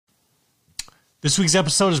This week's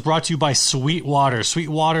episode is brought to you by Sweetwater.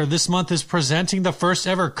 Sweetwater this month is presenting the first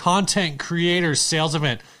ever Content Creators Sales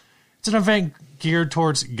Event. It's an event geared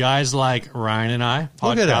towards guys like Ryan and I, podcasters.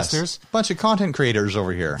 Look at us. Bunch of content creators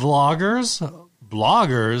over here. Vloggers,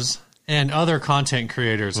 bloggers, and other content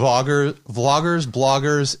creators. Vloggers,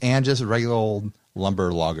 bloggers, and just regular old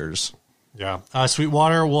lumber loggers. Yeah.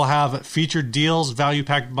 Sweetwater will have featured deals,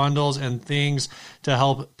 value-packed bundles, and things to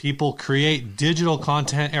help people create digital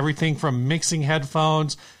content. Everything from mixing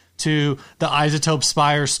headphones to the Isotope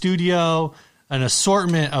Spire Studio, an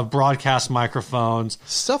assortment of broadcast microphones.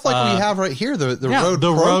 Stuff like we have right here, the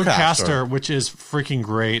Rodecaster, which is freaking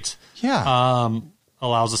great. Yeah.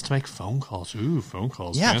 Allows us to make phone calls. Ooh, phone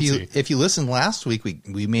calls. Yeah, fancy. if you listened last week,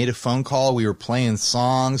 we made a phone call. We were playing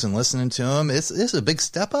songs and listening to them. It's a big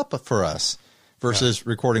step up for us versus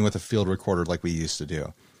recording with a field recorder like we used to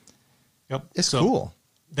do. Yep. It's cool.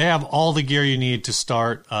 They have all the gear you need to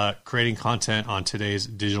start creating content on today's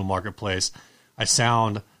digital marketplace. I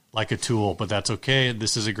sound like a tool, but that's okay.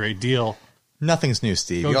 This is a great deal. Nothing's new,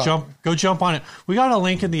 Steve. Go jump on it. We got a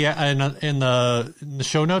link in the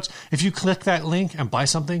show notes. If you click that link and buy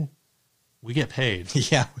something, we get paid.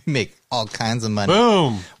 Yeah, we make all kinds of money.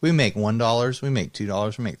 Boom. We make $1, we make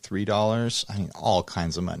 $2, we make $3. I mean, all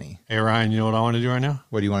kinds of money. Hey Ryan, you know what I want to do right now?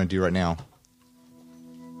 What do you want to do right now?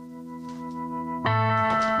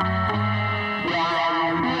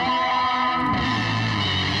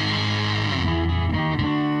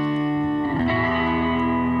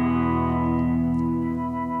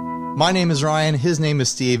 My name is Ryan. His name is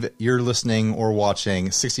Steve. You're listening or watching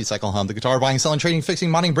 60 Cycle Hum, the guitar buying, selling, trading, fixing,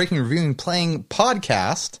 modding, breaking, reviewing, playing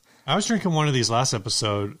podcast. I was drinking one of these last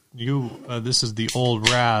episode. This is the Old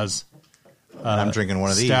Raz. I'm drinking one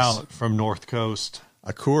of these. Stout from North Coast.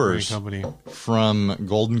 A Coors Company from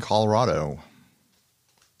Golden, Colorado.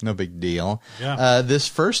 No big deal. Yeah. This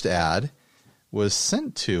first ad was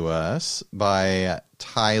sent to us by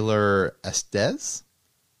Tyler Estes.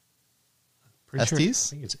 Estes?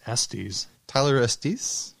 I think it's Estes. Tyler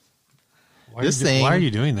Estes. Why are you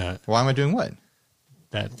doing that? Why am I doing what?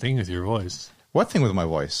 That thing with your voice. What thing with my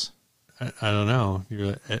voice? I don't know.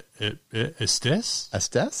 You're Estes?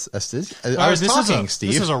 Estes? I was talking,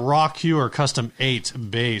 Steve. This is a Raw Cure Custom 8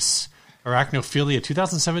 bass. Arachnophilia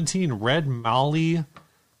 2017 Red Mali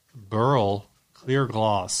Burl Clear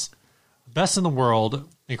Gloss. Best in the world.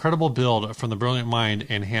 Incredible build from the brilliant mind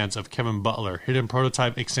and hands of Kevin Butler. Hidden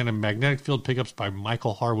prototype extended magnetic field pickups by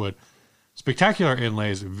Michael Harwood. Spectacular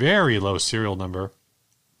inlays. Very low serial number.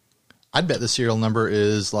 I'd bet the serial number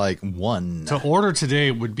is like 1. To order today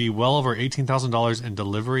would be well over $18,000 and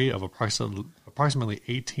delivery of approximately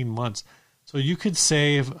 18 months. So you could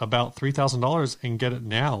save about $3,000 and get it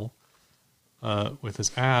now with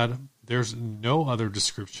this ad. There's no other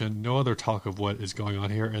description, no other talk of what is going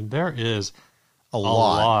on here. And there is a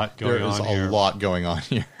lot going on here. There is a lot going on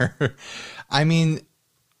here. I mean,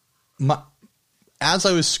 as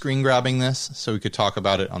I was screen grabbing this so we could talk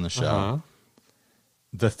about it on the show,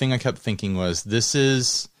 the thing I kept thinking was, this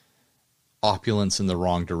is opulence in the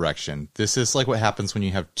wrong direction. This is like what happens when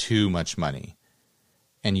you have too much money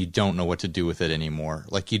and you don't know what to do with it anymore.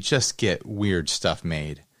 Like, you just get weird stuff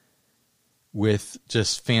made with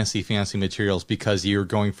just fancy materials because you're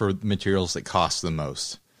going for materials that cost the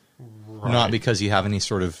most. Right. Not because you have any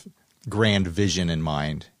sort of grand vision in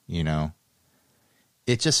mind, you know.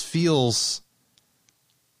 It just feels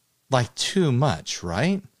like too much,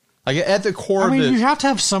 right? Like, at the core of it, you have to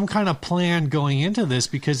have some kind of plan going into this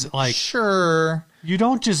because, like, sure, you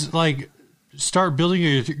don't just like start building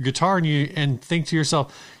a guitar and think to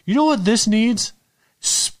yourself, you know what this needs?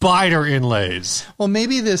 Spider inlays. Well,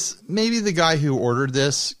 maybe the guy who ordered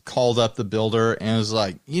this called up the builder and was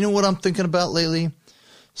like, you know what I'm thinking about lately?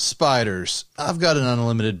 Spiders. I've got an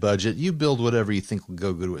unlimited budget. You build whatever you think will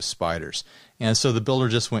go good with spiders. And so the builder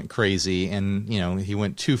just went crazy, and, you know, he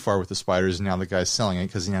went too far with the spiders, and now the guy's selling it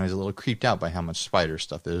because now he's a little creeped out by how much spider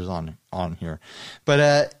stuff there is on here.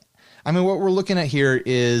 But I mean, what we're looking at here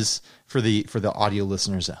is for the audio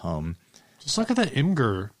listeners at home. Just look at the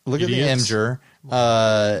Imgur. Look idiots. At the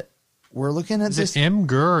Imgur. We're looking at this. Is it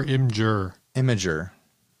Imgur or Imgur? Imager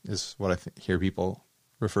is what I hear people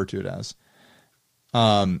refer to it as.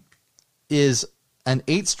 Is an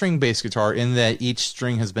 8-string bass guitar in that each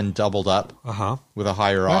string has been doubled up with a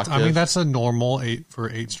higher octave. I mean, that's a normal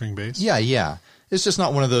 8-string bass. Yeah. It's just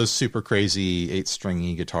not one of those super crazy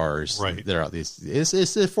 8-stringy guitars that are out these. It's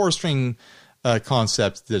a 4-string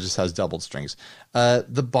concept that just has doubled strings.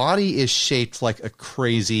 The body is shaped like a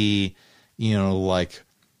crazy, you know, like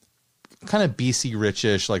kind of BC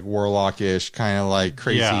Richish, like Warlock-ish, kind of like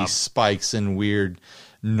crazy spikes and weird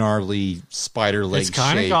gnarly spider leg. It's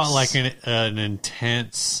kind of got like an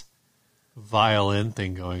intense violin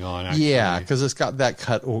thing going on. Actually. Yeah, because it's got that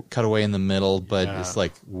cutaway in the middle, but it's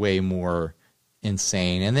like way more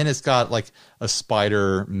insane. And then it's got like a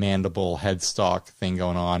spider mandible headstock thing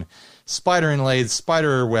going on.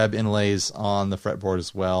 Spider web inlays on the fretboard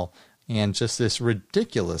as well. And just this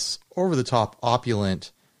ridiculous, over-the-top,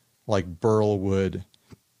 opulent, like burl wood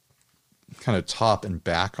kind of top and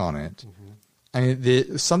back on it. Mm-hmm. I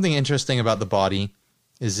mean, something interesting about the body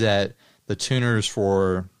is that the tuners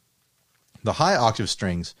for the high octave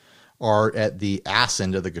strings are at the ass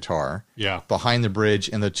end of the guitar, behind the bridge,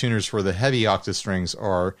 and the tuners for the heavy octave strings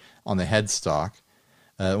are on the headstock.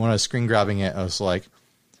 When I was screen grabbing it, I was like,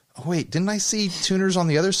 oh, wait, didn't I see tuners on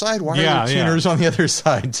the other side? Why are there tuners on the other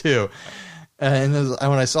side, too? And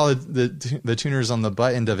when I saw the tuners on the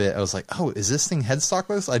butt end of it, I was like, oh, is this thing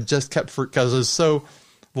headstockless? I just kept, because I was so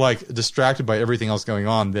like distracted by everything else going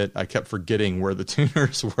on that I kept forgetting where the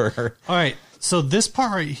tuners were. All right. So this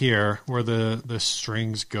part right here where the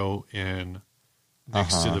strings go in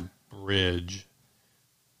next to the bridge,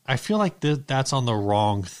 I feel like that's on the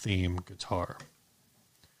wrong theme guitar.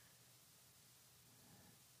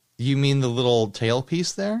 You mean the little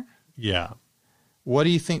tailpiece there? Yeah. What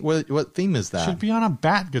do you think? What theme is that? Should be on a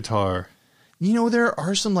bat guitar. You know, there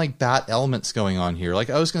are some like bat elements going on here.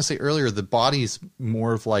 Like I was going to say earlier, the body's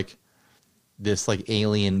more of like this like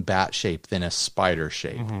alien bat shape than a spider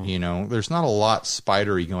shape. Mm-hmm. You know, there's not a lot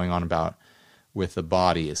spidery going on about with the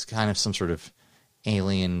body. It's kind of some sort of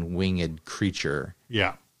alien winged creature.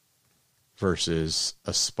 Yeah. Versus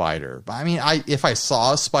a spider. But I mean, if I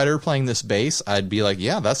saw a spider playing this bass, I'd be like,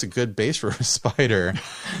 yeah, that's a good bass for a spider.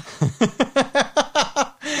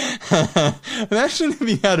 Imagine if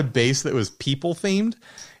you had a bass that was people themed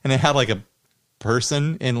and it had like a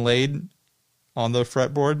person inlaid on the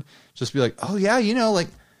fretboard. Just be like, oh yeah, you know, like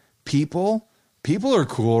people are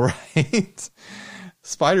cool, right?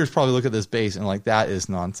 Spiders probably look at this bass and like, that is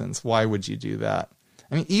nonsense. Why would you do that?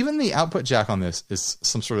 I mean, even the output jack on this is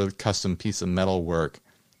some sort of custom piece of metal work.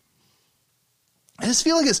 I just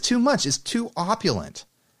feel like it's too much. It's too opulent.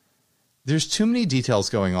 There's too many details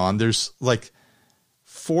going on. There's like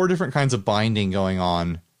 4 different kinds of binding going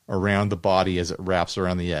on around the body as it wraps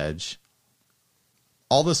around the edge.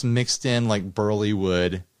 All this mixed in like burly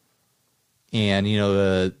wood and, you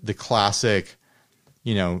know, the classic,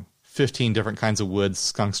 you know, 15 different kinds of wood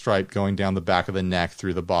skunk stripe going down the back of the neck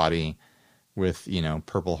through the body with, you know,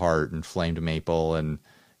 purple heart and flamed maple and,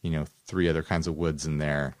 you know, 3 other kinds of woods in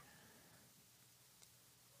there.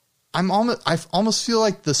 I almost feel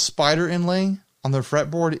like the spider inlay on the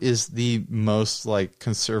fretboard is the most like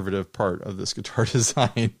conservative part of this guitar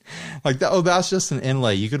design. Like that, oh, that's just an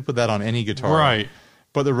inlay. You could put that on any guitar. Right.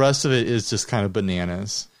 But the rest of it is just kind of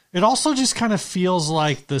bananas. It also just kind of feels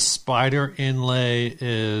like the spider inlay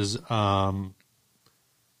is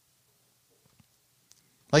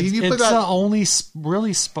like if you put that, the only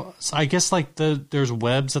really I guess like there's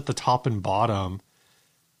webs at the top and bottom.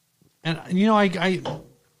 And you know,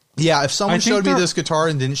 yeah, if someone showed me this guitar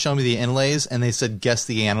and didn't show me the inlays and they said guess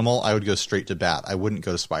the animal, I would go straight to bat. I wouldn't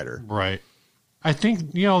go to spider. Right. I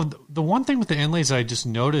think, you know, the one thing with the inlays I just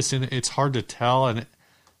noticed, and it's hard to tell, and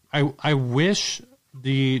I wish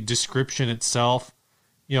the description itself,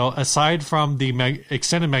 you know, aside from the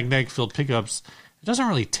extended magnetic field pickups, it doesn't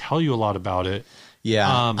really tell you a lot about it. Yeah.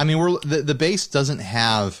 I mean, the bass doesn't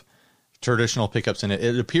have traditional pickups in it.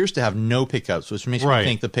 It appears to have no pickups, which makes me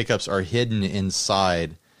think the pickups are hidden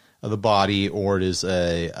inside of the body, or it is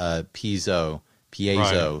a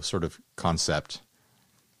piezo sort of concept.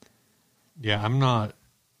 Yeah, I'm not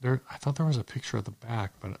there. I thought there was a picture of the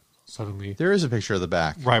back, but suddenly there is a picture of the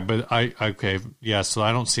back. Right, but okay, yeah. So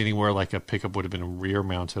I don't see anywhere like a pickup would have been rear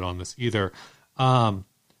mounted on this either. I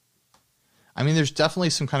mean, there's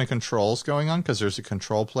definitely some kind of controls going on because there's a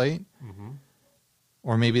control plate,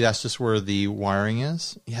 or maybe that's just where the wiring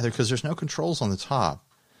is. Yeah, because there's no controls on the top.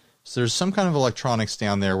 So there's some kind of electronics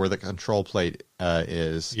down there where the control plate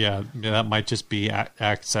is. Yeah, that might just be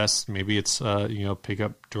access. Maybe it's you know, pick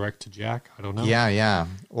up direct to jack. I don't know. Yeah.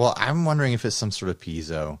 Well, I'm wondering if it's some sort of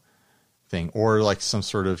piezo thing or like some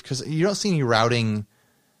sort of, because you don't see any routing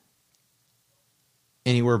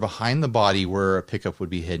anywhere behind the body where a pickup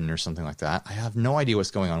would be hidden or something like that. I have no idea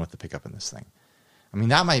what's going on with the pickup in this thing. I mean,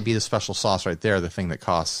 that might be the special sauce right there, the thing that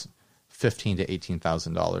costs $15,000 to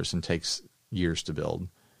 $18,000 and takes years to build.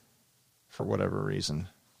 For whatever reason.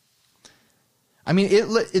 I mean,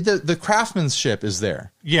 the craftsmanship is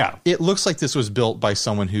there. Yeah. It looks like this was built by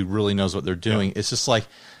someone who really knows what they're doing. Yeah. It's just like,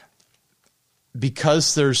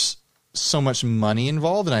 because there's so much money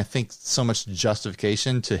involved and I think so much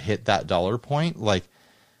justification to hit that dollar point, like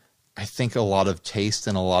I think a lot of taste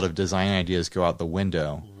and a lot of design ideas go out the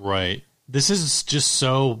window. Right. This is just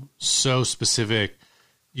so specific.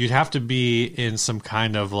 You'd have to be in some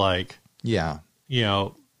kind of like, Yeah. you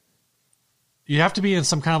know, you'd have to be in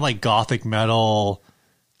some kind of like gothic metal,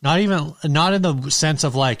 not in the sense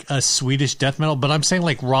of like a Swedish death metal, but I'm saying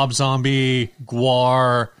like Rob Zombie,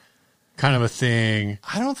 Gwar kind of a thing.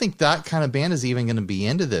 I don't think that kind of band is even going to be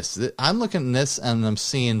into this. I'm looking at this and I'm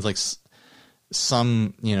seeing like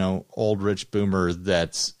some, old rich boomer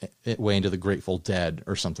that's way into the Grateful Dead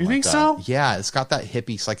or something like that. You think so? Yeah, it's got that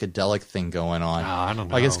hippie psychedelic thing going on. I don't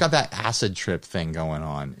know. Like it's got that acid trip thing going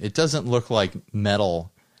on. It doesn't look like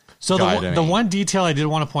metal. So the one detail I did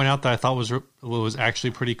want to point out that I thought was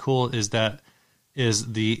actually pretty cool is the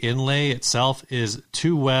inlay itself is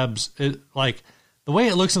two webs. Like the way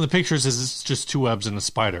it looks in the pictures is it's just two webs and a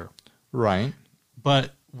spider. Right.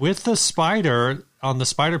 But with the spider, on the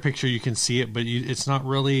spider picture, you can see it, but it's not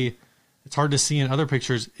really, it's hard to see in other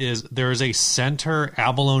pictures, there is a center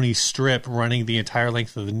abalone strip running the entire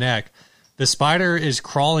length of the neck. The spider is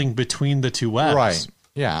crawling between the two webs. Right.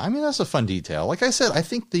 Yeah. I mean, that's a fun detail. Like I said, I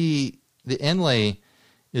think the inlay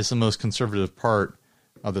is the most conservative part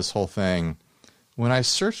of this whole thing. When I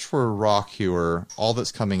searched for rock hewer, all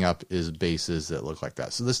that's coming up is bases that look like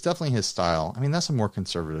that. So this is definitely his style. I mean, that's a more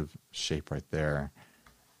conservative shape right there.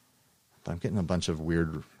 But I'm getting a bunch of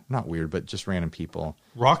not weird, but just random people.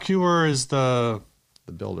 Rock hewer is the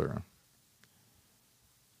builder.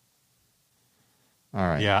 All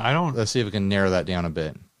right. Yeah, Let's see if we can narrow that down a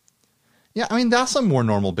bit. Yeah, I mean, that's a more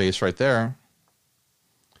normal base right there.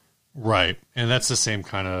 Right. And that's the same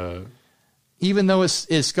kind of... Even though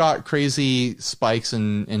it's got crazy spikes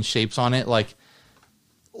and shapes on it, like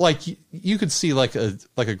you could see like a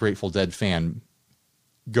Grateful Dead fan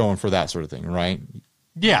going for that sort of thing, right?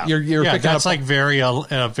 Yeah, you're picking that's up like very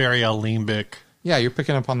alembic. Yeah, you're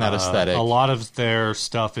picking up on that aesthetic. A lot of their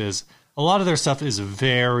stuff is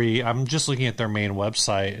very. I'm just looking at their main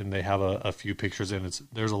website, and they have a few pictures, and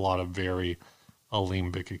there's a lot of very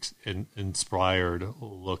alembic inspired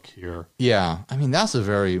look here. Yeah, I mean that's a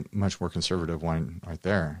very much more conservative one right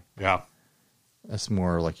there. Yeah, that's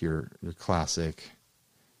more like your classic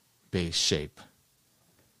base shape.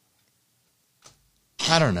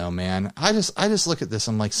 I don't know, man. I just look at this.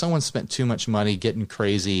 I'm like, someone spent too much money getting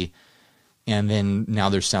crazy, and then now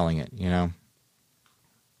they're selling it.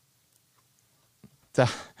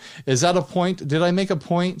 Is that a point? Did I make a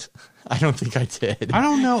point? I don't think I did. I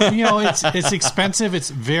don't know. It's expensive. It's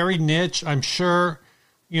very niche. I'm sure,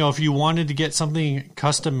 if you wanted to get something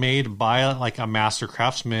custom made by a master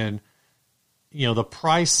craftsman, the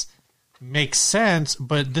price makes sense,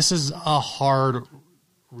 but this is a hard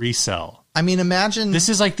resell. I mean, imagine... This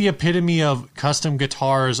is like the epitome of custom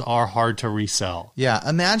guitars are hard to resell. Yeah,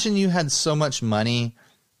 imagine you had so much money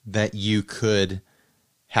that you could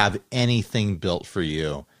have anything built for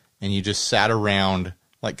you, and you just sat around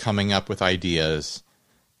like coming up with ideas,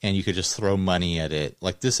 and you could just throw money at it.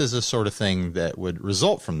 Like, this is the sort of thing that would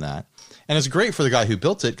result from that. And it's great for the guy who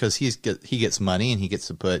built it because he gets money and he gets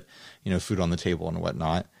to put, food on the table and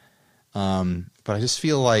whatnot. But I just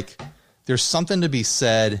feel like there's something to be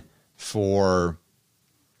said for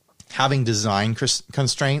having design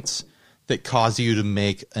constraints that cause you to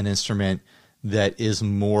make an instrument that is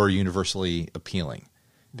more universally appealing.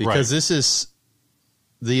 Because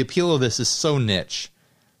the appeal of this is so niche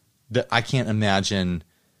that I can't imagine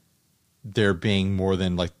there being more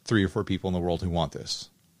than like 3 or 4 people in the world who want this.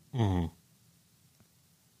 Mm-hmm.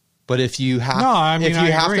 But if you have,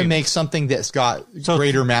 to make something that's got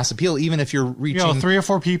greater mass appeal, even if you're reaching 3 or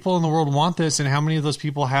 4 people in the world want this, and how many of those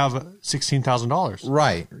people have $16,000?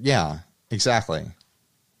 Right. Yeah. Exactly.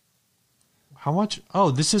 How much?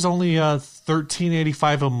 Oh, this is only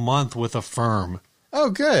 $13.85 a month with a firm. Oh,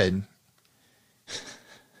 good.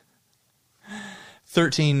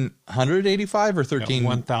 $1,385 or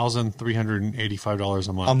 $1,385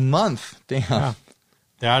 a month. A month. Damn. Yeah.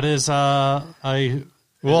 That is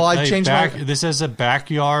This is a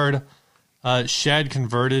backyard shed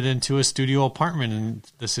converted into a studio apartment in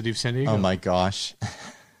the city of San Diego. Oh my gosh.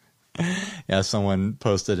 Yeah, someone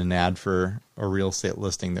posted an ad for a real estate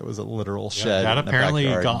listing that was a literal shed. That apparently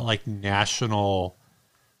got like national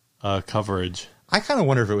coverage. I kind of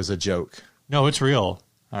wonder if it was a joke. No, it's real.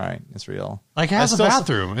 All right, it's real. Like, it has a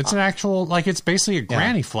bathroom. It's an actual, like, it's basically a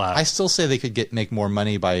granny flat. I still say they could make more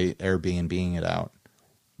money by Airbnb-ing it out.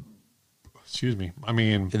 Excuse me. I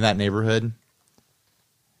mean, in that neighborhood.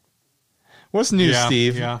 What's new,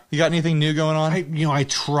 Steve? Yeah. You got anything new going on? I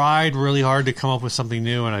tried really hard to come up with something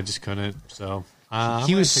new, and I just couldn't. So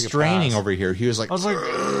he was straining over here. He was like, I was like,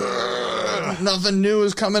 nothing new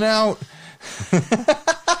is coming out.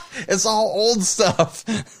 It's all old stuff.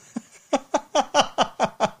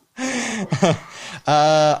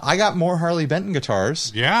 I got more Harley Benton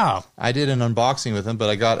guitars. Yeah. I did an unboxing with them, but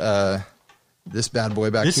I got this bad boy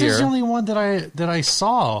back here. This is the only one that I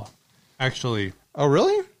saw, actually. Oh,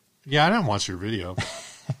 really? Yeah, I didn't watch your video.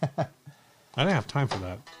 I didn't have time for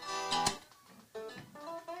that.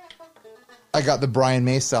 I got the Brian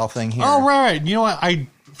May style thing here. Oh, right. You know what?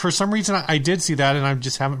 For some reason, I did see that, and I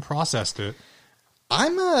just haven't processed it. I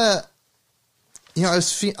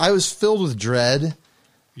was filled with dread.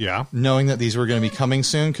 Yeah. Knowing that these were going to be coming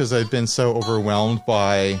soon because I've been so overwhelmed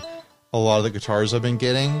by a lot of the guitars I've been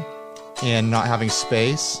getting and not having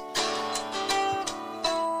space.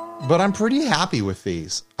 But I'm pretty happy with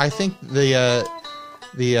these. I think the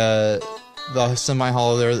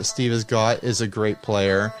semi-hollow there that Steve has got is a great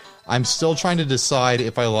player. I'm still trying to decide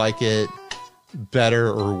if I like it better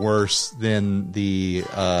or worse than the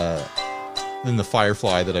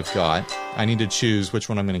Firefly that I've got. I need to choose which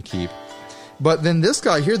one I'm going to keep. But then this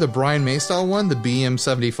guy here, the Brian May style one, the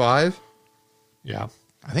BM75. Yeah.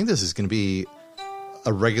 I think this is going to be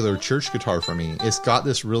a regular church guitar for me. It's got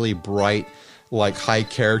this really bright, like high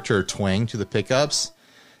character twang to the pickups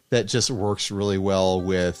that just works really well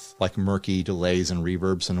with like murky delays and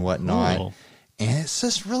reverbs and whatnot. Ooh. And it's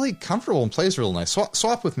just really comfortable and plays real nice.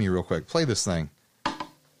 Swap with me real quick. Play this thing.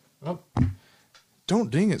 Oh.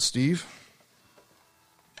 Don't ding it, Steve.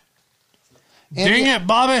 Ding it,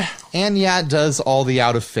 Bobby. And yeah, it does all the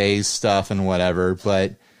out of phase stuff and whatever,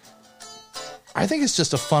 but I think it's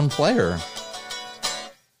just a fun player.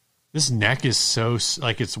 This neck is so,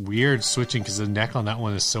 like, it's weird switching because the neck on that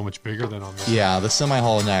one is so much bigger than on this. Yeah, the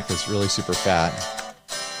semi-hollow neck is really super fat.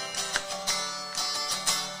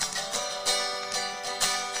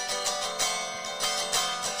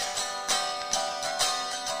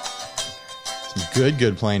 Some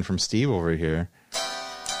good playing from Steve over here.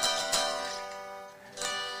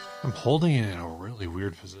 I'm holding it in a really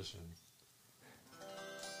weird position.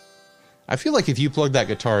 I feel like if you plugged that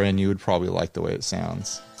guitar in, you would probably like the way it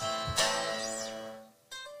sounds.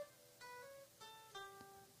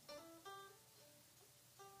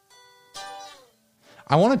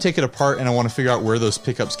 I want to take it apart and I want to figure out where those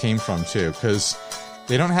pickups came from too, because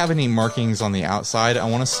they don't have any markings on the outside. I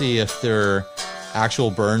want to see if they're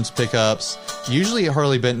actual Burns pickups. Usually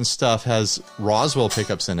Harley Benton stuff has Roswell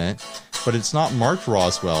pickups in it, but it's not marked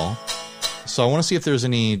Roswell. So I want to see if there's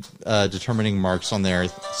any determining marks on there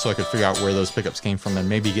so I could figure out where those pickups came from and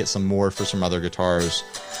maybe get some more for some other guitars.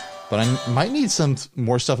 But I might need some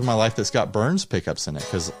more stuff in my life that's got Burns pickups in it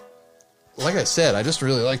because, like I said, I just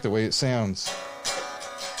really like the way it sounds.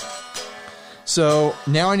 So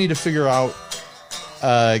now I need to figure out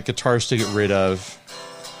guitars to get rid of.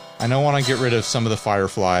 I don't want to get rid of some of the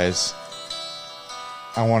Fireflies.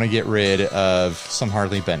 I want to get rid of some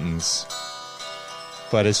Harley Bentons.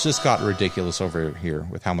 But it's just got ridiculous over here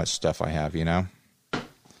with how much stuff I have, you know?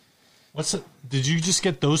 What's it? Did you just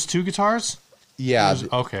get those two guitars? Yeah.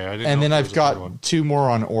 Okay. I didn't and know then I've got two more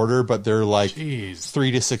on order, but they're like 3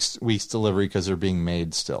 to 6 weeks delivery because they're being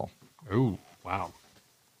made still. Oh, wow.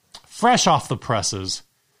 Fresh off the presses.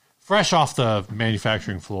 Fresh off the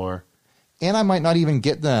manufacturing floor. And I might not even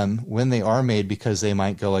get them when they are made because they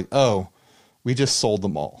might go like, oh, we just sold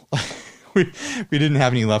them all. we didn't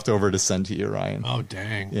have any left over to send to you, Ryan. Oh,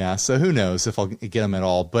 dang. Yeah, so who knows if I'll get them at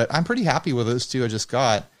all. But I'm pretty happy with those two I just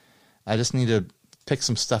got. I just need to pick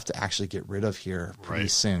some stuff to actually get rid of here pretty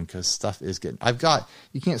soon because stuff is getting...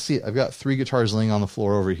 you can't see it, I've got 3 guitars laying on the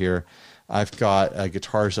floor over here. I've got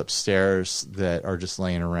guitars upstairs that are just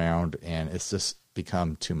laying around, and it's just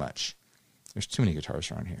become too much. There's too many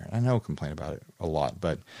guitars around here. I know I complain about it a lot,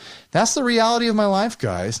 but that's the reality of my life,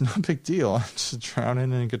 guys. No big deal. I'm just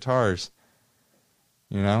drowning in guitars.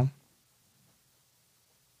 You know?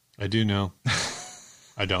 I do know.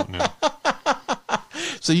 I don't know.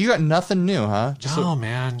 So you got nothing new, huh?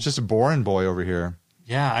 Man. Just a boring boy over here.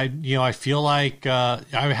 Yeah, I feel like I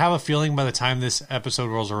have a feeling by the time this episode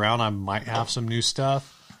rolls around, I might have some new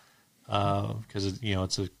stuff because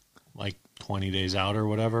it's like 20 days out or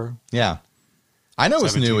whatever. Yeah, I know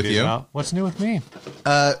what's new with you. Out. What's new with me?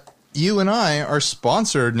 You and I are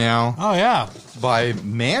sponsored now. Oh yeah, by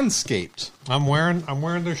Manscaped. I'm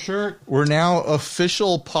wearing their shirt. We're now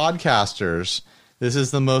official podcasters. This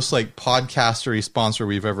is the most like podcastery sponsor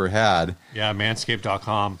we've ever had. Yeah,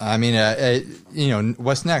 manscaped.com. I mean,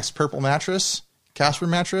 what's next? Purple mattress? Casper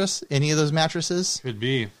mattress? Any of those mattresses? Could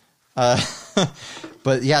be.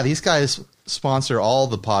 But yeah, these guys sponsor all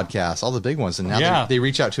the podcasts, all the big ones. And now they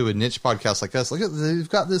reach out to a niche podcast like us. Look at, they've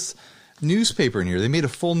got this newspaper in here. They made a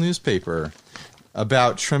full newspaper.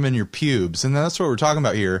 about trimming your pubes, and that's what we're talking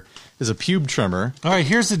about here, is a pube trimmer. All right,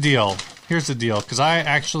 here's the deal. Because I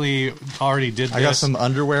actually already did this. I got some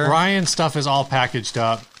underwear. Ryan's stuff is all packaged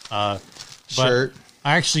up. Shirt.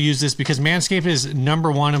 I actually use this because Manscaped is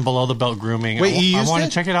 #1 in below the belt grooming. Wait, you used I want it?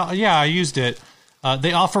 to check it out. Yeah, I used it.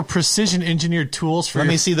 They offer precision engineered tools for Let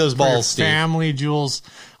me see those balls, Steve. Family jewels.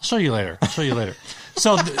 I'll show you later.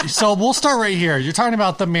 So we'll start right here. You're talking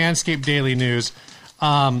about the Manscaped Daily News.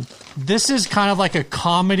 This is kind of like a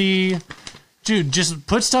comedy. Dude, just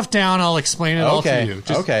put stuff down. I'll explain it all to you.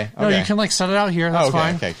 No, you can like set it out here. That's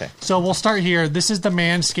fine. Okay. So we'll start here. This is the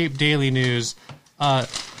Manscaped Daily News.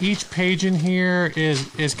 Each page in here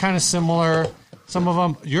is kind of similar. Some of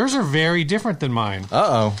them, yours are very different than mine.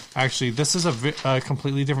 Actually, this is a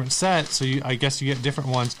completely different set, so I guess you get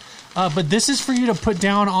different ones. But this is for you to put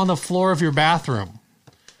down on the floor of your bathroom.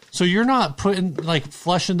 So you're not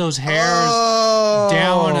flushing those hairs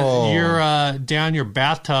down your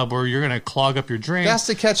bathtub where you're going to clog up your drain. That's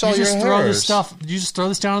to catch all your hairs. You just throw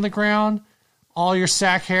this down on the ground. All your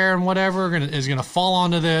sack hair and whatever is going to fall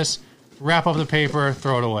onto this. Wrap up the paper,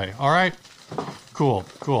 throw it away. All right? Cool.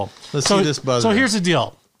 Let's see this buzzer. So here's the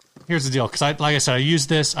deal. Because like I said, I use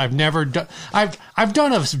this. I've never done. I've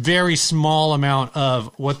done a very small amount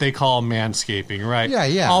of what they call manscaping, right?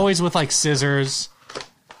 Yeah. Always with like scissors.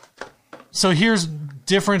 So here's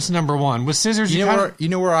difference number one. With scissors, you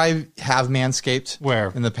know where I have manscaped?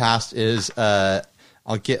 Where? In the past is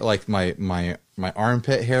I'll get like my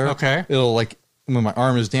armpit hair. Okay. It'll like when my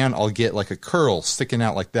arm is down, I'll get like a curl sticking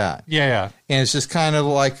out like that. Yeah. And it's just kind of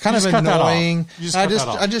annoying. I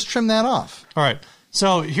just trim that off. All right.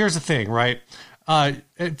 So here's the thing, right?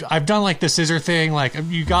 I've done like the scissor thing. Like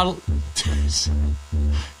you got a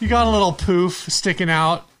little poof sticking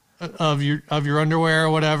out of your underwear or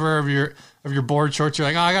whatever, of your board shorts. You're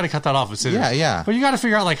like, I got to cut that off with scissors. Yeah. But you got to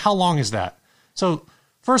figure out like how long is that? So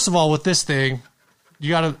first of all, with this thing, you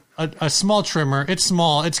got a small trimmer. It's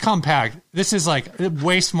small. It's compact. This is like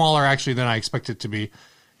way smaller actually than I expect it to be.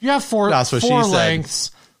 You have four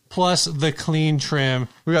lengths plus the clean trim.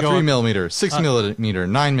 We got 3 millimeter, 6 millimeter,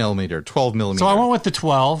 9 millimeter, 12 millimeter. So I went with the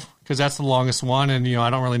 12 because that's the longest one, and I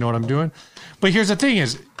don't really know what I'm doing. But here's the thing: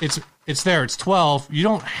 it's there. It's 12. You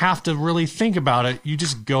don't have to really think about it. You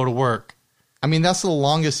just go to work. I mean, that's the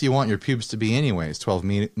longest you want your pubes to be, anyways. 12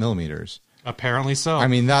 millimeters. Apparently so. I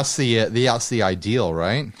mean, that's the ideal,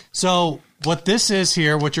 right? So what this is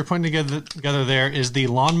here, what you're putting together there, is the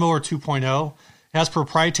Lawnmower 2.0. It has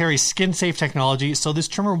proprietary skin-safe technology, so this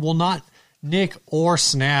trimmer will not nick or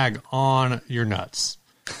snag on your nuts.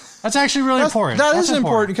 That's actually really important. That's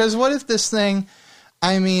important, because what if this thing,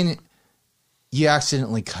 you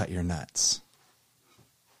accidentally cut your nuts?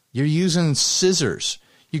 You're using scissors.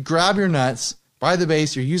 You grab your nuts by the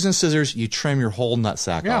base, you're using scissors, you trim your whole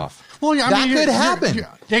nutsack off. Well, that could happen.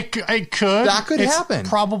 It could. That could happen.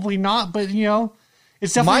 Probably not, but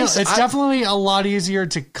it's definitely a lot easier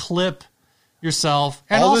to clip yourself.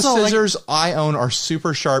 And all also, the scissors I own are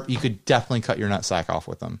super sharp. You could definitely cut your nutsack off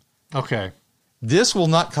with them. Okay. This will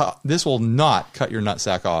not cut your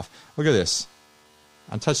nutsack off. Look at this.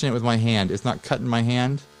 I'm touching it with my hand. It's not cutting my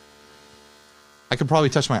hand. I could probably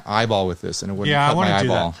touch my eyeball with this and it wouldn't cut my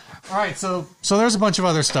eyeball. All right, so there's a bunch of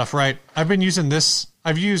other stuff, right? I've been using this.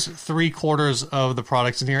 I've used 3/4 of the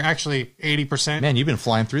products in here. Actually, 80%. Man, you've been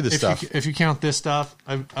flying through this stuff. If you count this stuff,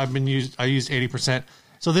 I used 80%.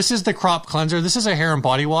 So this is the crop cleanser. This is a hair and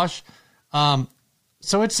body wash.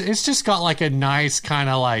 So it's just got like a nice kind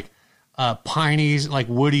of like piney, like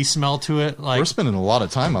woody smell to it. Like we're spending a lot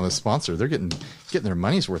of time on this sponsor. They're getting their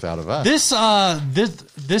money's worth out of us.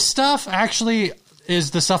 This stuff actually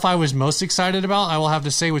is the stuff I was most excited about, I will have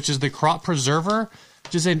to say, which is the Crop Preserver,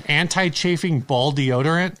 which is an anti-chafing ball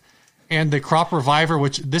deodorant, and the Crop Reviver,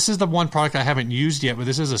 which this is the one product I haven't used yet, but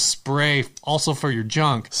this is a spray also for your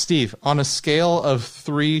junk. Steve, on a scale of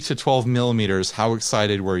 3 to 12 millimeters, how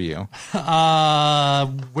excited were you?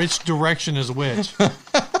 Which direction is which?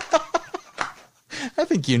 I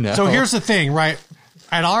think you know. So here's the thing, right?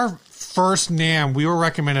 At our first NAMM, we were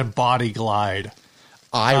recommended Body Glide.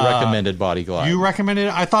 I recommended Body Glide. You recommended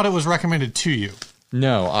it? I thought it was recommended to you.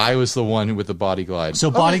 No, I was the one with the Body Glide.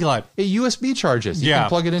 So Body Glide. It USB charges. You can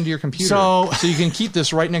plug it into your computer. So you can keep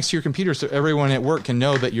this right next to your computer so everyone at work can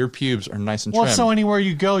know that your pubes are nice and trim. Well, so anywhere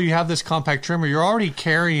you go, you have this compact trimmer. You're already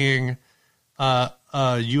carrying a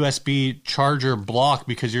USB charger block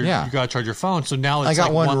because you got to charge your phone. So now it's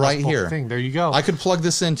one right here. Thing. There you go. I could plug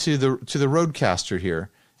this into the Rodecaster here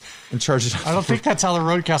and charge it up. I don't think that's how the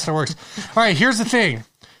Rodecaster works. All right, here's the thing.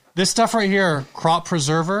 This stuff right here, Crop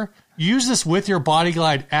Preserver, use this with your Body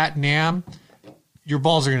Glide at NAMM. Your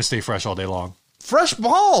balls are going to stay fresh all day long. Fresh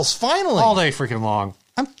balls, finally. All day freaking long.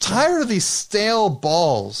 I'm tired of these stale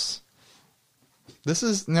balls. This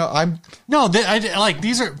is these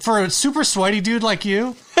are for a super sweaty dude like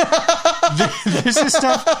you. This is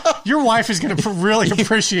stuff your wife is going to really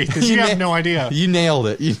appreciate. This. You have no idea. You nailed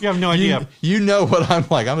it. You have no idea. You know what I'm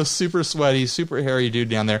like. I'm a super sweaty, super hairy dude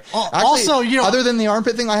down there. Actually, also, other than the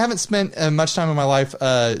armpit thing, I haven't spent much time in my life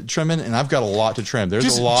trimming, and I've got a lot to trim.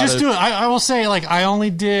 There's a lot. Just do it. I will say, like, I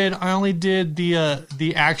only did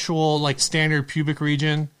the actual like standard pubic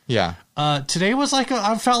region. Yeah. Today was I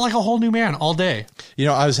felt like a whole new man all day. You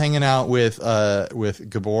know, I was hanging out with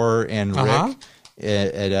Gabor and Rick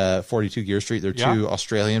at 42 Gear Street. They're two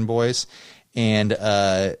Australian boys, and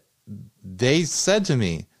they said to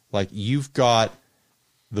me, like, you've got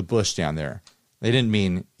the bush down there. They didn't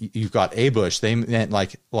mean you've got a bush. They meant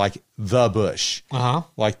like the bush.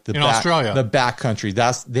 Like the Australia, the back country.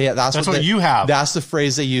 That's what you have. That's the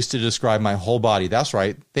phrase they used to describe my whole body. That's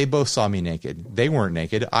right. They both saw me naked. They weren't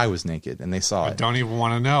naked. I was naked, and they saw it. I don't even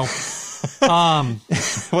want to know.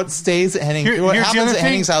 What stays at Henning? What happens at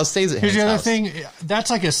Henning's house stays at Henning's house. Here's the other thing. That's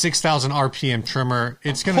like a 6,000 RPM trimmer.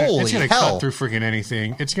 It's gonna cut through freaking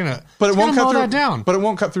anything. It's gonna mow that down. But it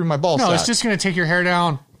won't cut through my ball. No, it's just gonna take your hair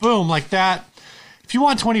down. Boom, like that. If you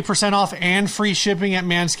want 20% off and free shipping at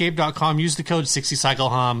manscaped.com, use the code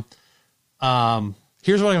 60cyclehum.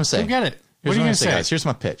 Here's what I'm going to say. You get it. What are you going to say, guys? Here's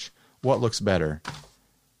my pitch. What looks better?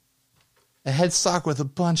 A headstock with a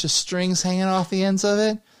bunch of strings hanging off the ends of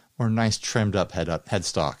it, or a nice trimmed up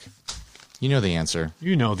headstock? You know the answer.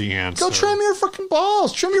 You know the answer. Go trim your freaking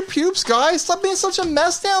balls. Trim your pubes, guys. Stop being such a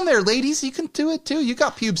mess down there. Ladies, you can do it too. You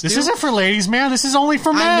got pubes, This isn't for ladies, man. This is only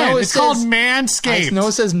for men. It's called Manscaped. I know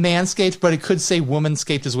it says Manscaped, but it could say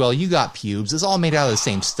Womanscaped as well. You got pubes. It's all made out of the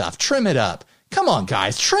same stuff. Trim it up. Come on,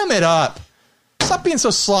 guys. Trim it up. Stop being so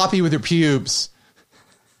sloppy with your pubes.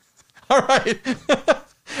 All right.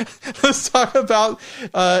 Let's talk about,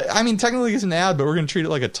 technically it's an ad, but we're going to treat it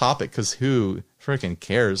like a topic because who freaking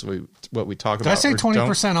cares what we talk about? Did I say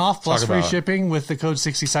 20% off plus free shipping with the code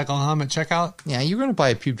 60cyclehum at checkout? Yeah, you're going to buy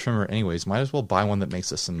a pube trimmer anyways. Might as well buy one that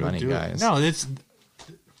makes us some money, guys. No,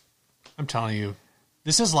 I'm telling you,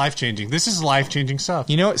 this is life-changing. This is life-changing stuff.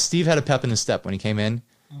 You know what? Steve had a pep in his step when he came in.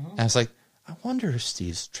 And I was like, I wonder if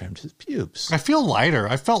Steve's trimmed his pubes. I feel lighter.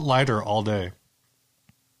 I felt lighter all day.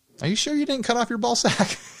 Are you sure you didn't cut off your ball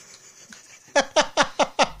sack?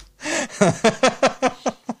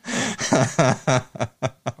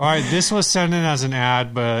 All right, this was sent in as an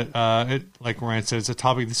ad, but like Ryan said, it's a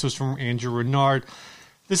topic. This was from Andrew Renard.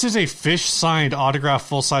 This is a fish-signed autographed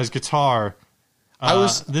full-size guitar.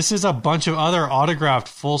 This is a bunch of other autographed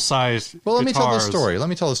full-size guitars. Let me tell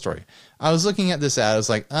the story. I was looking at this ad. I was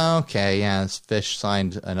like, oh, okay, yeah, this Fish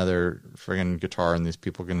signed another friggin' guitar, and these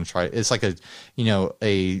people are going to try it. It's like a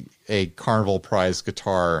Carnival prize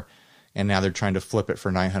guitar, and now they're trying to flip it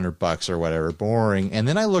for $900 or whatever. Boring. And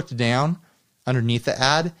then I looked down underneath the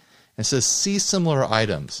ad, and it says, see similar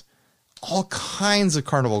items. All kinds of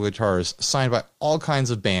Carnival guitars signed by all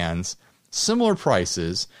kinds of bands, similar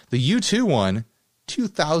prices. The U2 one,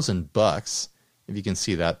 $2,000, if you can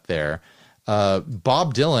see that there.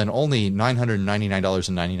 Bob Dylan, only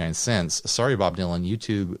 $999.99. Sorry, Bob Dylan,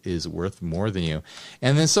 YouTube is worth more than you.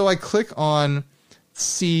 And then so I click on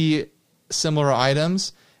see similar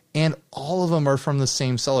items, and all of them are from the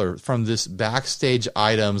same seller, from this Backstage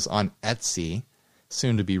items on Etsy,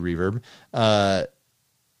 soon to be Reverb.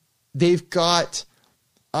 They've got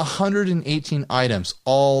 118 items,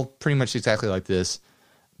 all pretty much exactly like this.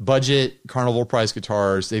 Budget Carnival prize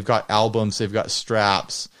guitars. They've got albums. They've got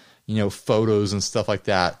straps, photos and stuff like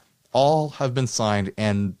that. All have been signed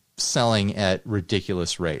and selling at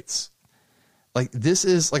ridiculous rates. Like, this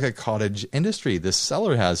is like a cottage industry this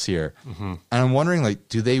seller has here. Mm-hmm. And I'm wondering, like,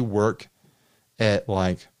 do they work at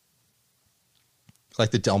like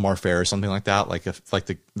the Del Mar Fair or something like that? Like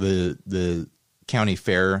the county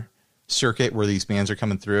fair circuit where these bands are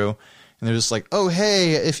coming through, and they're just like, oh,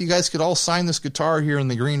 hey, if you guys could all sign this guitar here in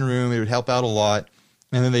the green room, it would help out a lot.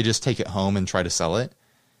 And then they just take it home and try to sell it.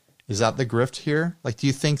 Is that the grift here? Like, do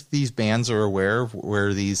you think these bands are aware of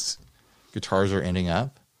where these guitars are ending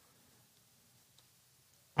up?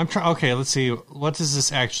 Okay, let's see. What does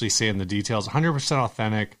this actually say in the details? 100%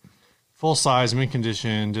 authentic, full size, mint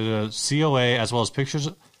condition, did a COA, as well as pictures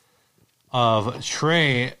of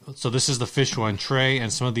Trey. So this is the Fish one, Trey,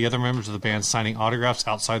 and some of the other members of the band signing autographs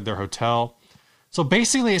outside their hotel. So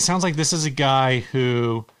basically, it sounds like this is a guy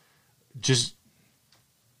who just,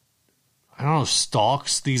 I don't know,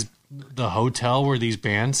 stalks the hotel where these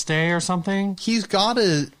bands stay or something. He's got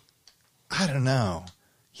I don't know.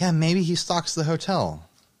 Yeah, maybe he stalks the hotel.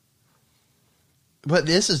 But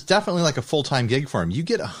this is definitely like a full-time gig for him. You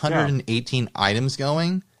get 118 items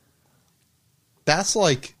going. That's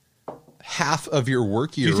like half of your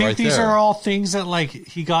work year right there. Do you think these are all things that like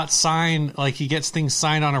he got signed, like he gets things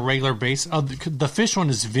signed on a regular basis? Oh, the fish one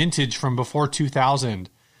is vintage from before 2000.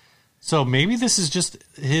 So maybe this is just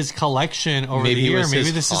his collection over the year.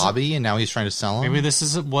 Maybe this hobby, and now he's trying to sell them. Maybe this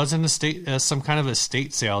was an estate, some kind of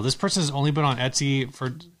estate sale. This person has only been on Etsy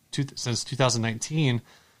since 2019.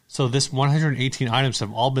 So this 118 items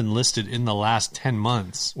have all been listed in the last 10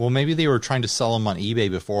 months. Well, maybe they were trying to sell them on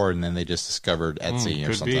eBay before, and then they just discovered Etsy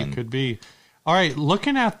or something. Could be. All right,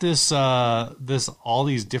 looking at this, all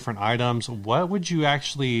these different items, what would you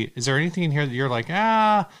actually? Is there anything in here that you're like,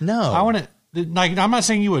 no, I want to? Like, I'm not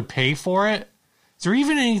saying you would pay for it. Is there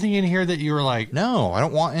even anything in here that you were like, no, I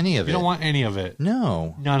don't want any of it. You don't want any of it.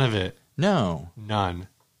 No, none of it. No, none.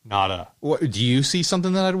 Nada. What, do you see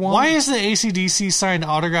something that I'd want? Why is the AC/DC signed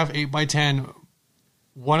autograph 8x10?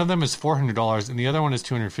 One of them is $400 and the other one is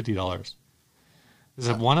 $250.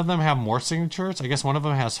 Does one of them have more signatures? I guess one of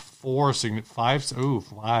them has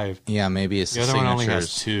five. Yeah, maybe it's the other one only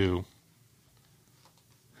has 2.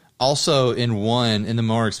 Also, in the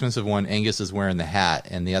more expensive one, Angus is wearing the hat,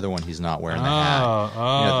 and the other one he's not wearing the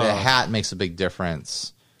hat. The hat makes a big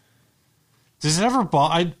difference. Does it ever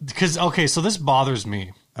so this bothers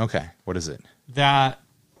me. Okay, what is it?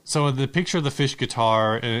 So the picture of the fish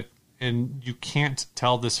guitar, and you can't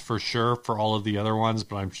tell this for sure for all of the other ones,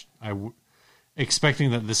 but I'm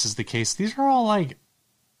expecting that this is the case. These are all like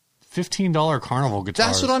 $15 carnival guitars.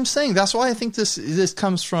 That's what I'm saying. That's why I think this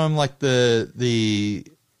comes from like the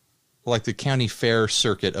county fair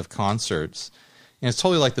circuit of concerts. And it's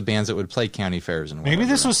totally like the bands that would play county fairs and whatever. Maybe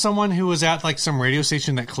this was someone who was at like some radio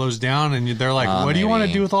station that closed down, and they're like, "What do you want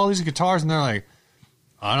to do with all these guitars?" And they're like,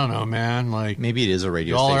 "I don't know, man. Like, maybe it is a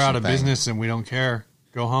radio station. Y'all are out of business, and we don't care.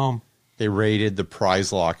 Go home." They raided the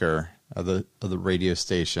prize locker of the radio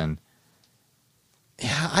station.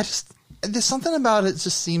 Yeah, there's something about it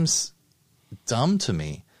just seems dumb to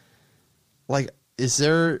me. Like, is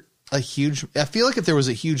there I feel like if there was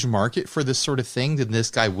a huge market for this sort of thing, then this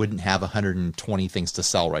guy wouldn't have 120 things to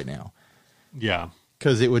sell right now. Yeah.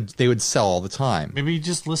 Because they would sell all the time. Maybe he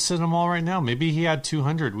just listed them all right now. Maybe he had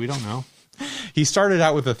 200. We don't know. He started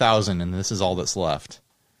out with 1,000, and this is all that's left.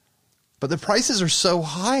 But the prices are so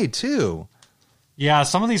high too. Yeah,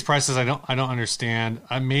 some of these prices I don't understand.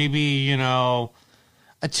 Maybe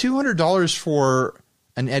 $200 for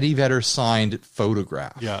an Eddie Vedder signed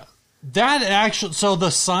photograph. Yeah. That actually, so the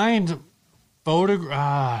signed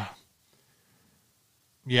photograph,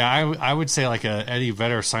 I would say like a Eddie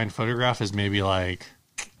Vedder signed photograph is maybe like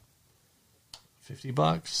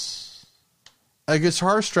 $50. A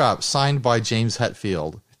guitar strap signed by James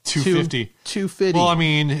Hetfield, $250. Well, I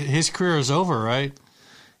mean, his career is over, right?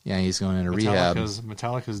 Yeah, he's going into rehab.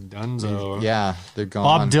 Metallica's donezo. Yeah, they're gone.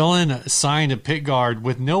 Bob Dylan signed a pick guard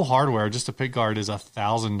with no hardware. Just a pick guard is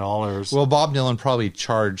 $1,000. Well, Bob Dylan probably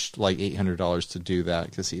charged like $800 to do that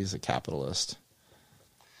because he's a capitalist.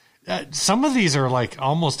 Some of these are like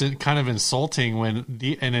almost kind of insulting when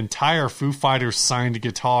an entire Foo Fighters signed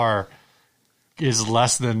guitar is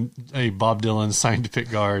less than a Bob Dylan signed pick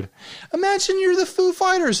guard. Imagine you're the Foo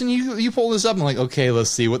Fighters and you pull this up and like, okay, let's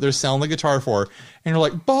see what they're selling the guitar for. And you're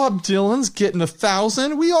like, Bob Dylan's getting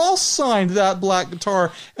 $1,000. We all signed that black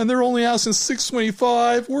guitar and they're only asking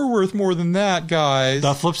 $625. We're worth more than that, guys.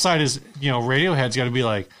 The flip side is, Radiohead's got to be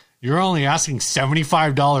like, you're only asking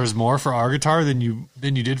 $75 more for our guitar than you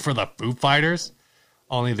did for the Foo Fighters.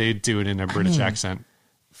 Only they do it in a British accent.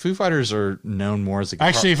 Foo Fighters are known more as a guitar.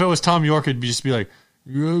 Actually, if it was Tom York, it'd just be like...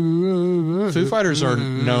 Foo Fighters are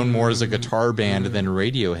known more as a guitar band than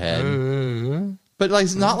Radiohead. But like,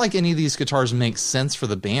 it's not like any of these guitars make sense for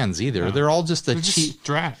the bands either. No. They're all just the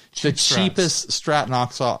cheapest Strat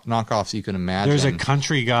knockoffs you can imagine. There's a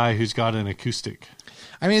country guy who's got an acoustic.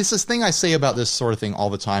 I mean, it's this thing I say about this sort of thing all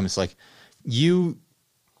the time. It's like, you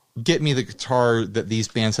get me the guitar that these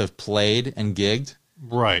bands have played and gigged.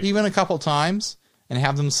 Right. Even a couple times. And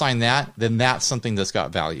have them sign that, then that's something that's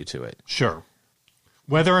got value to it. Sure.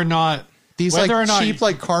 Whether or not cheap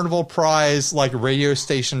like carnival prize, like radio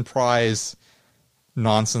station prize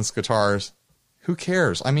nonsense guitars, who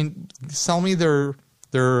cares? I mean, sell me their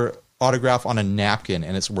autograph on a napkin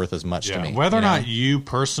and it's worth as much to me. Whether or not you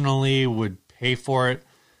personally would pay for it,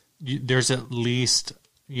 there's at least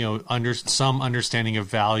some understanding of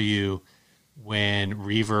value when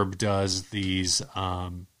Reverb does these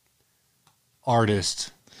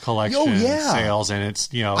artist collection sales, and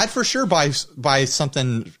it's I'd for sure buy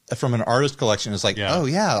something from an artist collection. It's like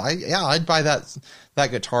I'd buy that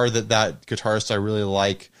guitar that guitarist I really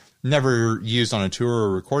like never used on a tour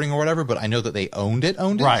or recording or whatever, but I know that they owned it.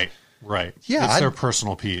 Right. Yeah, it's their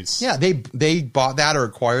personal piece. Yeah, they bought that or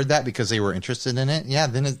acquired that because they were interested in it. Yeah,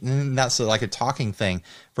 then that's like a talking thing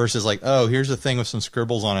versus like, oh, here's a thing with some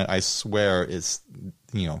scribbles on it. I swear it's,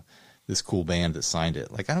 this cool band that signed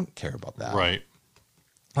it. Like, I don't care about that. Right.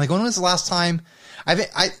 Like, when was the last time?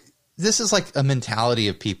 This is like a mentality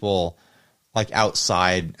of people like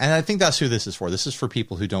outside, and I think that's who this is for. This is for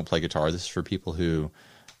people who don't play guitar. This is for people who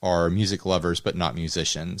are music lovers but not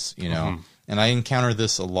musicians, Mm-hmm. And I encounter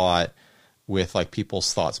this a lot with like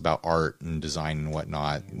people's thoughts about art and design and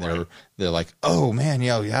whatnot. Right. They're like, oh man,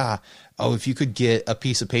 yeah. Oh, if you could get a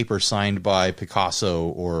piece of paper signed by Picasso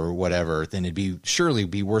or whatever, then it'd surely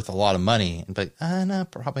be worth a lot of money. But no,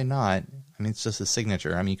 probably not. I mean, it's just a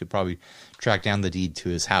signature. I mean, you could probably track down the deed to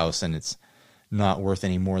his house, and it's not worth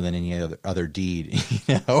any more than any other deed,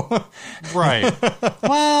 Right.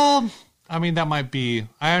 Well, I mean, that might be.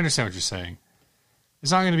 I understand what you're saying. It's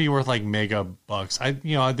not going to be worth like mega bucks.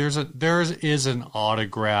 There is an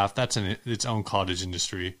autograph that's in its own cottage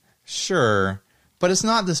industry. Sure, but it's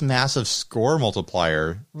not this massive score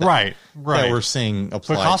multiplier. Right. That we're seeing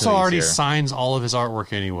applied. Picasso already signs all of his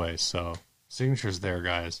artwork anyway, so signature's there,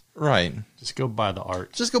 guys. Right. Just go buy the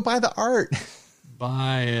art. Just go buy the art.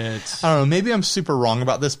 Buy it. I don't know. Maybe I'm super wrong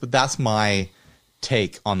about this, but that's my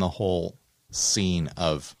take on the whole scene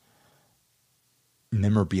of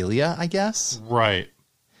memorabilia, I guess. Right.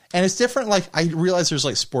 And it's different. Like, I realize there's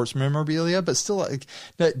like sports memorabilia, but still, like,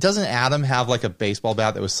 doesn't Adam have like a baseball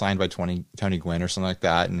bat that was signed by Tony Gwynn or something like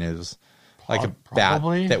that? And it was like a bat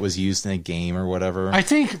that was used in a game or whatever. I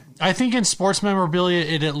think in sports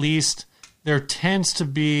memorabilia, there tends to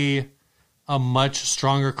be a much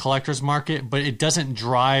stronger collector's market, but it doesn't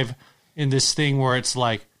drive in this thing where it's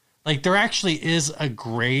like there actually is a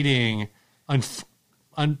grading.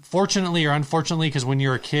 Unfortunately or unfortunately, because when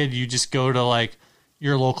you're a kid, you just go to like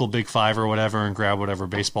your local Big Five or whatever and grab whatever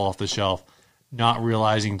baseball off the shelf, not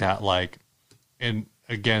realizing that like, and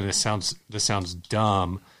again, this sounds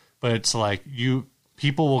dumb, but it's like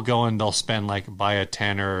people will go and they'll spend like buy a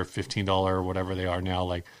 $10 or $15 or whatever they are now,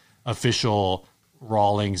 like official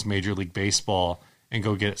Rawlings Major League Baseball, and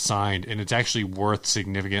go get it signed, and it's actually worth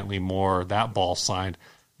significantly more, that ball signed,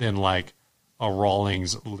 than like a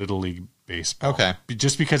Rawlings Little League Baseball. Okay.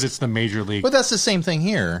 Just because it's the Major League. But that's the same thing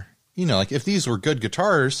here. Like if these were good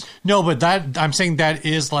guitars. No, but I'm saying that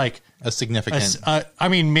is like a significant. I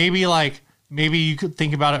mean, maybe you could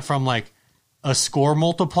think about it from like a score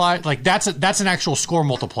multiplier. Like that's an actual score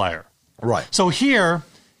multiplier. Right. So here,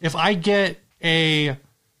 if I get a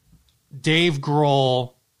Dave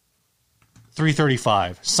Grohl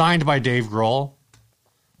 335 signed by Dave Grohl,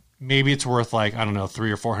 maybe it's worth like, I don't know,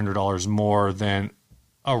 $300 or $400 more than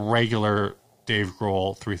a regular Dave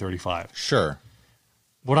Grohl 335. Sure.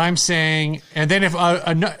 What I'm saying, and then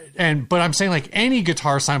but I'm saying like any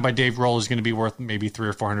guitar signed by Dave Grohl is going to be worth maybe $300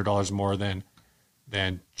 or $400 more than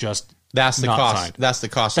just that's the not cost. Signed. That's the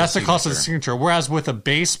cost. That's the cost of the signature. Whereas with a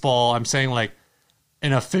baseball, I'm saying like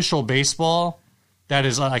an official baseball that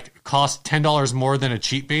is like cost $10 more than a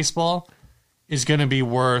cheap baseball is going to be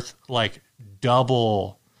worth like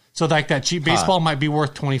double. So like that cheap baseball might be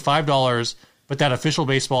worth $25. But that official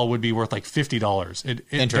baseball would be worth like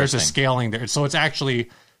 $50. There's a scaling there. So it's actually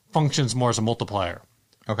functions more as a multiplier.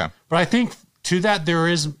 Okay. But I think to that there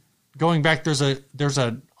is, going back, there's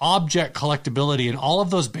an object collectability, and all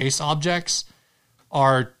of those base objects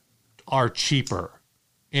are cheaper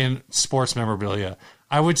in sports memorabilia.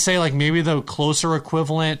 I would say like maybe the closer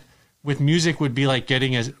equivalent with music would be like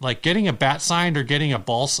getting a bat signed or getting a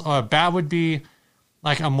ball. A bat would be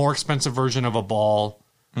like a more expensive version of a ball.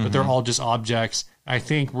 But they're all just objects. I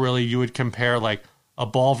think really you would compare like a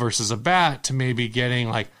ball versus a bat to maybe getting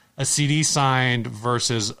like a CD signed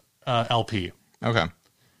versus LP. Okay.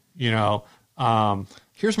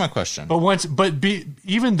 Here's my question.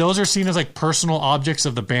 Even those are seen as like personal objects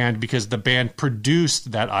of the band because the band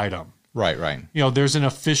produced that item. Right. There's an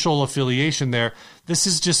official affiliation there. This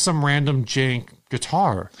is just some random jank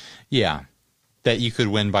guitar. Yeah. That you could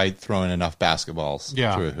win by throwing enough basketballs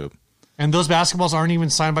through a hoop. And those basketballs aren't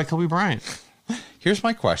even signed by Kobe Bryant. Here's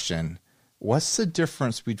my question. What's the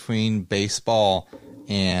difference between baseball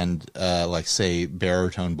and, like, say,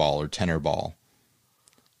 baritone ball or tenor ball?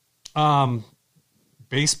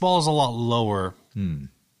 Baseball is a lot lower.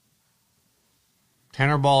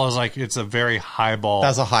 Tenor ball is like, it's a very high ball.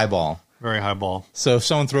 That's a high ball. Very high ball. So if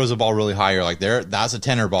someone throws a ball really high, you're like, that's a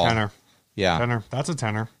tenor ball. Tenor. Yeah. Tenor. That's a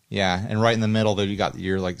tenor. Yeah. And right in the middle there, you got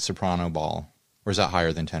your, like, soprano ball. Or is that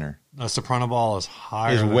higher than tenor? A soprano ball is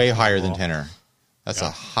higher. It's way higher than tenor. That's a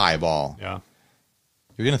high ball. Yeah.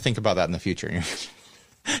 You're going to think about that in the future.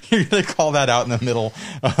 You're going to call that out in the middle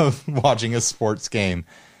of watching a sports game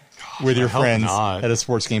with your friends at a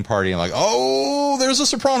sports game party and like, oh, there's a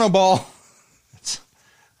soprano ball.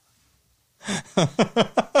 I'm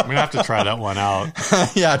going to have to try that one out.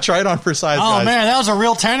 Yeah, try it on for size, guys. Man, that was a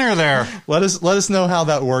real tenor there. Let us know how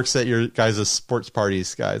that works at your guys' sports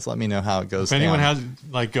parties, guys. Let me know how it goes. If anyone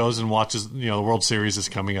goes and watches, the World Series is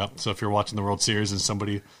coming up. So if you're watching the World Series and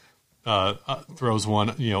somebody throws one,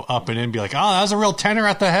 up and in, be like, oh, that was a real tenor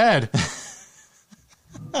at the head.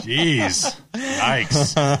 Jeez.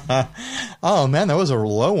 Yikes. Oh, man, that was a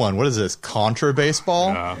low one. What is this? Contra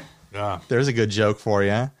baseball? Yeah. There's a good joke for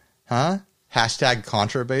you. Huh? Hashtag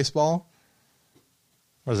Contra baseball?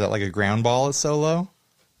 What is that, like a ground ball? It's so low?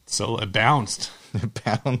 So it bounced. It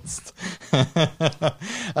bounced.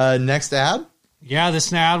 Next ad? Yeah,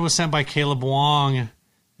 this ad was sent by Caleb Wong.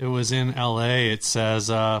 It was in L.A. It says,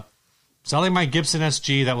 selling my Gibson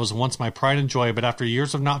SG that was once my pride and joy, but after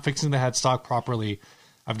years of not fixing the headstock properly,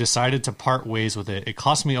 I've decided to part ways with it. It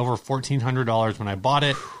cost me over $1,400 when I bought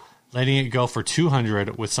it. Letting it go for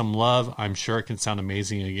 $200 with some love. I'm sure it can sound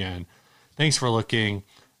amazing again. Thanks for looking.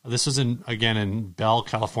 This was in Bell,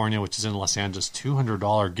 California, which is in Los Angeles.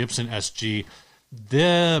 $200 Gibson SG.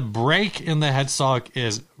 The break in the headstock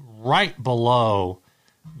is right below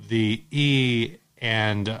the E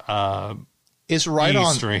and it's right E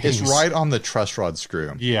on strings. It's right on the truss rod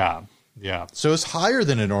screw. Yeah. So it's higher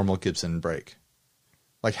than a normal Gibson break.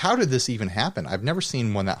 Like, how did this even happen? I've never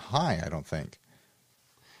seen one that high, I don't think.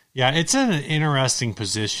 Yeah, it's in an interesting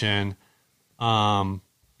position.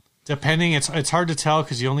 Depending, it's hard to tell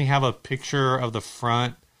because you only have a picture of the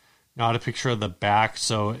front, not a picture of the back.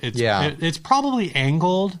 So it's probably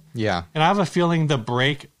angled. Yeah, and I have a feeling the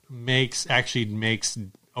brake makes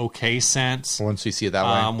okay sense once you see it that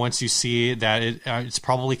way. Once you see that it's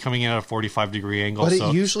probably coming in at a 45-degree angle. But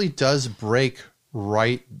it usually does brake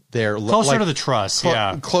right there, closer to the truss.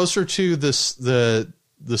 Closer to the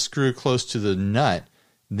screw, close to the nut.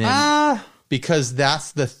 Then, because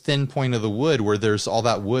that's the thin point of the wood where there's all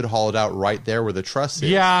that wood hollowed out right there where the truss is.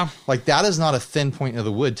 Yeah. Like, that is not a thin point of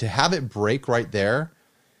the wood. To have it break right there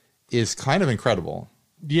is kind of incredible.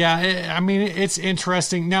 Yeah, it's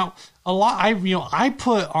interesting. Now, I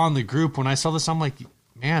put on the group when I saw this, I'm like,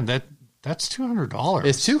 man, that's $200.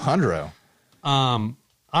 It's $200.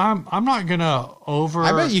 I'm not gonna over.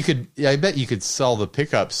 I bet you could sell the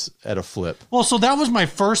pickups at a flip. Well, so that was my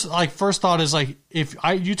first thought is like, if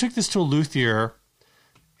you took this to a luthier,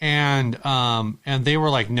 and they were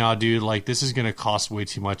like, no, dude, like this is gonna cost way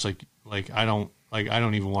too much. Like I don't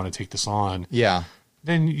even want to take this on. Yeah.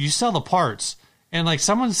 Then you sell the parts, and like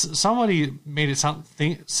somebody made it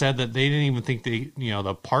said that they didn't even think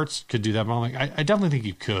the parts could do that. But I'm like, I definitely think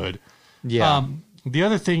you could. Yeah. The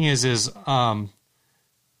other thing is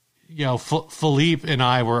Philippe and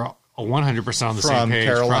I were 100% on the same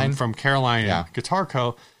page from Caroline Guitar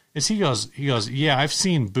Co. Is he goes, yeah, I've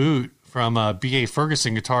seen Boot from B.A.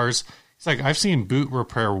 Ferguson Guitars. He's like, I've seen Boot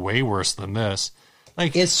repair way worse than this.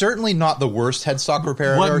 Like, it's certainly not the worst headstock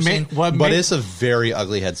repair I've ever seen, but it's a very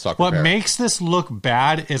ugly headstock repair. What makes this look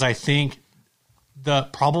bad is I think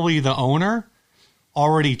probably the owner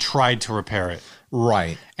already tried to repair it.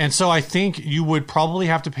 Right. And so I think you would probably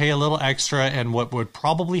have to pay a little extra, and what would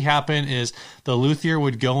probably happen is the luthier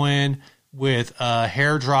would go in with a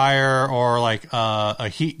hair dryer or like a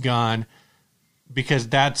heat gun, because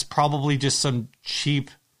that's probably just some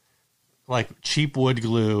cheap wood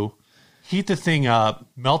glue. Heat the thing up,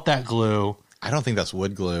 melt that glue. I don't think that's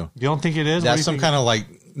wood glue. You don't think it is? That's some kind of like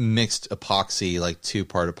mixed epoxy, like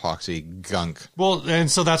 2-part epoxy gunk. Well, and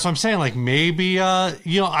so that's what I'm saying. Like maybe,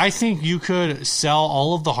 I think you could sell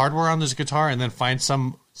all of the hardware on this guitar and then find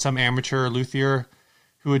some amateur luthier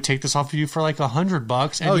who would take this off of you for like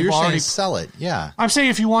 $100. And you're saying sell it? Yeah. I'm saying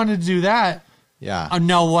if you wanted to do that. Yeah.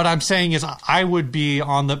 No, what I'm saying is I would be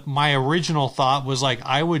on my original thought was like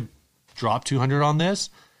I would drop $200 on this.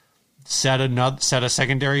 Set a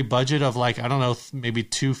secondary budget of like, I don't know, maybe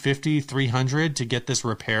 $250, $300 to get this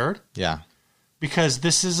repaired. Yeah. Because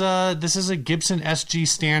this is a Gibson SG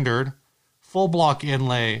standard, full block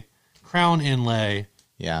inlay, crown inlay.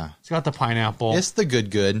 Yeah. It's got the pineapple. It's the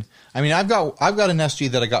good. I mean, I've got an SG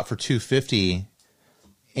that I got for $250,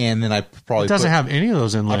 and then I probably doesn't have any of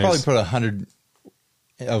those inlays. I probably put $100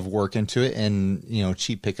 of work into it, and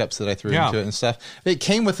cheap pickups that I threw into it and stuff. It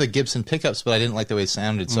came with the Gibson pickups, but I didn't like the way it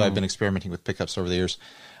sounded, so I've been experimenting with pickups over the years.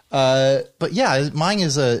 But yeah, mine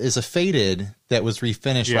is a faded that was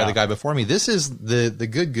refinished by the guy before me. This is the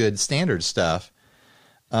good standard stuff.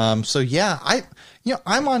 So yeah,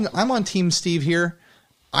 I'm on Team Steve here.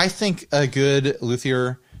 I think a good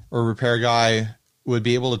luthier or repair guy would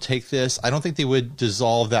be able to take this. I don't think they would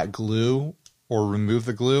dissolve that glue or remove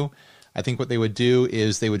the glue. I think what they would do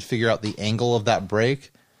is they would figure out the angle of that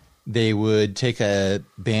break. They would take a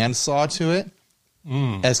bandsaw to it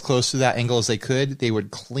as close to that angle as they could. They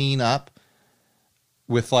would clean up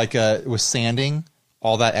with sanding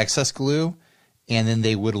all that excess glue, and then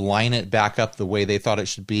they would line it back up the way they thought it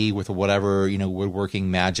should be with whatever,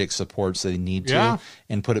 woodworking magic supports they need to,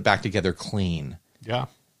 and put it back together clean. Yeah.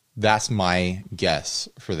 That's my guess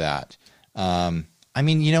for that. I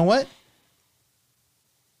mean, you know what?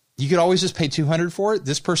 You could always just pay $200 for it.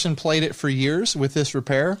 This person played it for years with this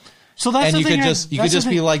repair. So that's and the you thing. could just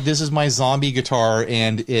be like, this is my zombie guitar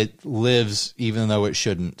and it lives even though it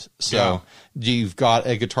shouldn't. So you've got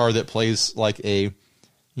a guitar that plays like a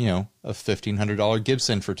 $1,500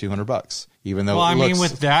 Gibson for $200, even though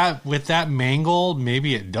with that mangle,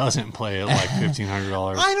 maybe it doesn't play at like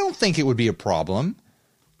 $1,500. I don't think it would be a problem.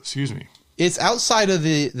 Excuse me. It's outside of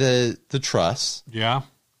the truss. Yeah.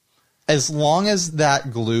 As long as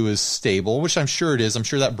that glue is stable, which I'm sure it is. I'm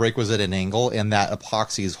sure that break was at an angle and that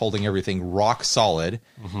epoxy is holding everything rock solid.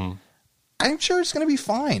 Mm-hmm. I'm sure it's going to be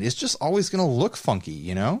fine. It's just always going to look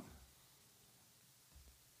funky,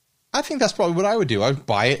 I think that's probably what I would do. I would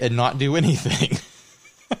buy it and not do anything.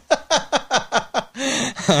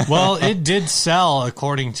 Well, it did sell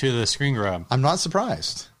according to the screen grab. I'm not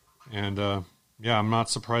surprised. And, I'm not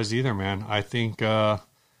surprised either, man. I think,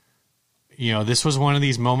 this was one of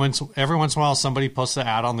these moments. Every once in a while, somebody posts an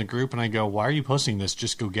ad on the group, and I go, "Why are you posting this?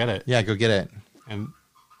 Just go get it." Yeah, go get it. And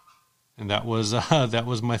that was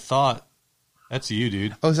my thought. That's you,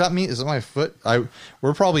 dude. Oh, is that me? Is it my foot?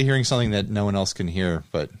 We're probably hearing something that no one else can hear,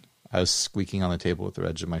 but I was squeaking on the table with the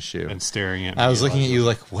edge of my shoe and staring at me. I was looking at you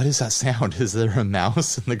like, what is that sound? Is there a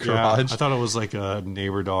mouse in the garage? Yeah, I thought it was like a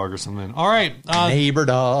neighbor dog or something. All right. Neighbor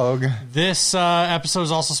dog. This episode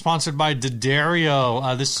is also sponsored by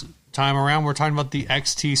D'Addario. This time around, we're talking about the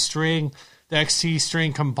XT string. The XT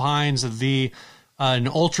string combines an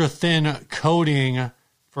ultra-thin coating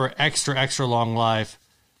for extra long life.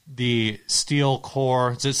 The steel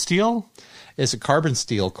core. Is it steel? It's a carbon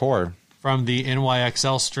steel core. From the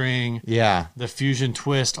NYXL string. Yeah. The Fusion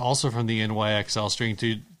Twist, also from the NYXL string,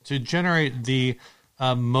 to generate the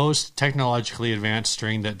most technologically advanced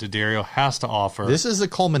string that D'Addario has to offer. This is the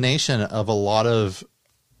culmination of a lot of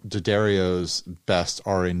D'Addario's best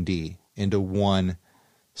R&D into one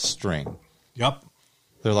string. Yep.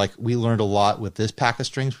 They're like, we learned a lot with this pack of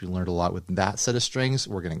strings. We learned a lot with that set of strings.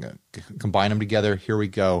 We're going to combine them together. Here we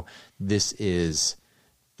go. This is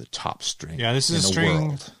the top string. Yeah, this is a string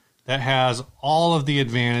world that has all of the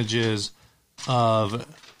advantages of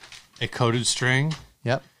a coated string.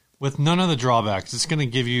 Yep. With none of the drawbacks. It's going to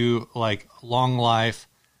give you like long life,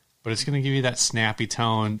 but it's going to give you that snappy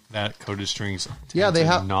tone that coated strings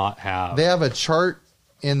not have. They have a chart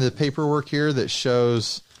in the paperwork here that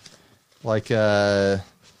shows like the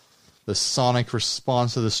sonic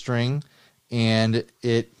response of the string, and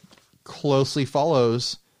it closely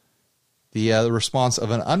follows the response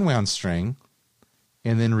of an unwound string,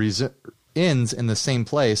 and then ends in the same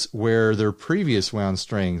place where their previous wound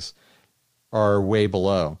strings are way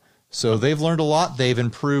below. So they've learned a lot. They've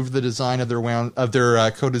improved the design of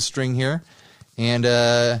their coated string here, and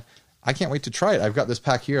I can't wait to try it. I've got this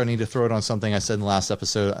pack here. I need to throw it on something I said in the last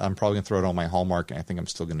episode. I'm probably going to throw it on my Hallmark, and I think I'm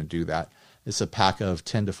still going to do that. It's a pack of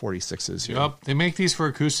 10 to 46s here. Yep. They make these for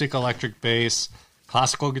acoustic, electric bass,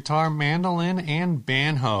 classical guitar, mandolin, and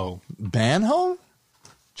banjo. Banjo?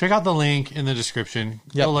 Check out the link in the description.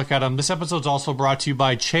 Yep. Go look at them. This episode's also brought to you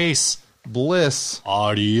by Chase Bliss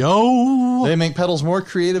Audio. They make pedals more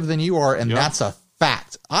creative than you are, and that's a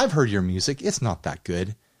fact. I've heard your music. It's not that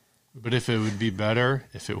good. But it'd be better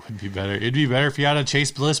if you had a Chase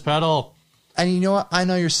Bliss pedal. And you know what? I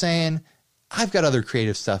know you're saying, I've got other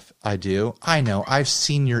creative stuff I do. I know. I've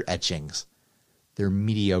seen your etchings. They're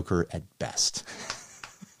mediocre at best.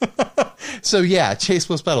 So yeah, Chase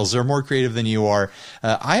Bliss pedals. They're more creative than you are.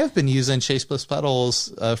 I have been using Chase Bliss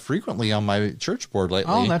pedals frequently on my church board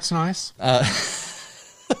lately. Oh, that's nice.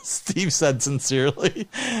 Steve said sincerely.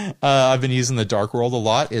 I've been using the Dark World a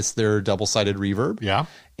lot. It's their double-sided reverb. Yeah.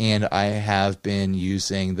 And I have been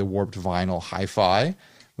using the Warped Vinyl Hi-Fi,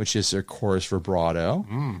 which is their chorus vibrato.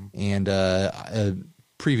 And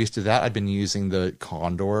previous to that, I'd been using the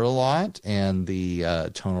Condor a lot and the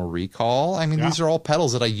Tonal Recall. I mean, these are all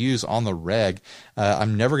pedals that I use on the reg.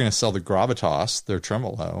 I'm never going to sell the Gravitas, their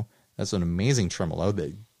tremolo. That's an amazing tremolo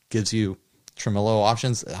that gives you tremolo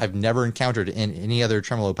options I've never encountered in any other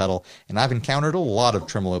tremolo pedal, and I've encountered a lot of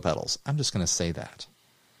tremolo pedals. I'm just going to say that.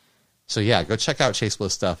 So yeah, go check out Chase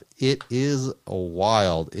Bliss stuff. It is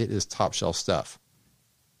wild. It is top shelf stuff.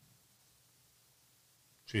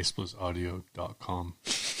 JSplitsAudio.com.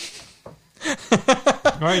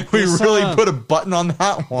 All right, We really put a button on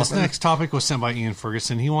that one. This next topic was sent by Ian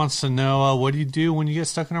Ferguson. He wants to know, what do you do when you get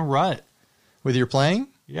stuck in a rut? With your playing?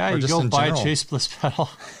 Yeah, or you just go in buy general? a Chase Bliss pedal.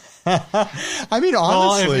 I mean,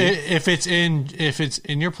 honestly, Well, if it's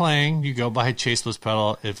in your playing, you go buy a Chase Bliss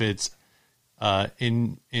pedal. If it's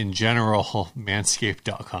in general,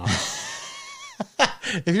 Manscaped.com.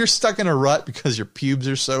 if you're stuck in a rut because your pubes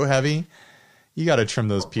are so heavy, you got to trim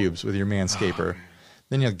those pubes with your Manscaper.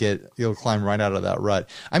 Then you'll climb right out of that rut.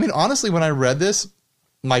 I mean, honestly, when I read this,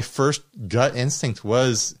 my first gut instinct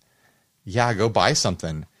was, yeah, go buy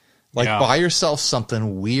something. Like, buy yourself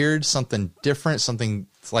something weird, something different, something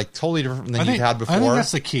like totally different than you've had before. I think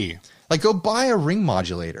that's the key. Like, go buy a ring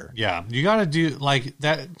modulator. Yeah, you got to do like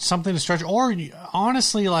that, something to stretch. Or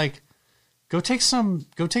honestly, like, go take some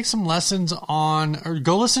lessons on, or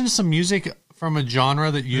go listen to some music from a genre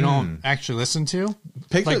that you don't actually listen to.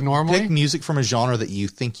 Pick music from a genre that you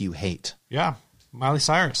think you hate. Yeah, Miley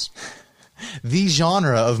Cyrus. The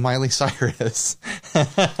genre of Miley Cyrus.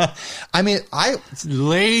 I mean,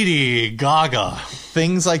 Lady Gaga.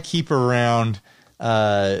 Things I keep around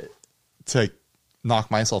to knock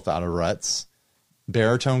myself out of ruts: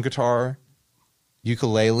 baritone guitar,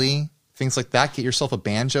 ukulele, things like that. Get yourself a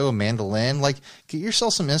banjo, a mandolin. Like, get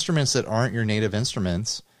yourself some instruments that aren't your native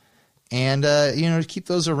instruments. And, keep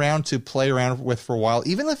those around to play around with for a while.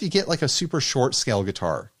 Even if you get like a super short scale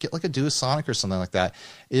guitar, get like a Duosonic or something like that.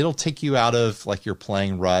 It'll take you out of like your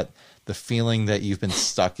playing rut, the feeling that you've been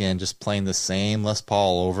stuck in, just playing the same Les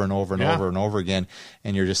Paul over and over and over and over again.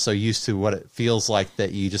 And you're just so used to what it feels like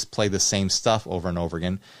that you just play the same stuff over and over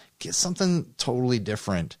again. Get something totally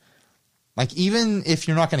different. Like, even if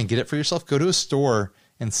you're not going to get it for yourself, go to a store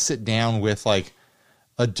and sit down with like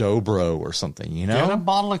a Dobro or something, Get a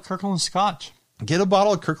bottle of Kirkland Scotch. Get a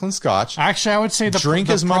bottle of Kirkland Scotch. Actually, I would say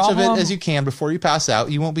drink as much of it as you can before you pass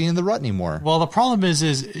out. You won't be in the rut anymore. Well, the problem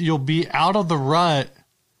is you'll be out of the rut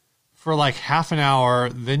for like half an hour,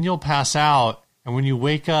 then you'll pass out, and when you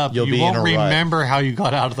wake up, you won't remember how you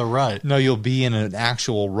got out of the rut. No, you'll be in an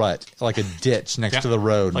actual rut, like a ditch next to the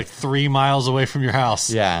road. Like 3 miles away from your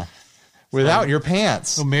house. Yeah. Without your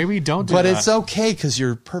pants. So maybe don't do that. But it's okay because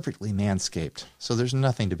you're perfectly manscaped. So there's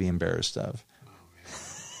nothing to be embarrassed of.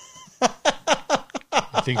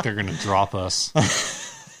 I think they're going to drop us.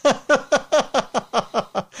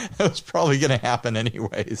 That's probably going to happen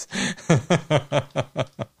anyways.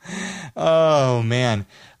 Oh, man.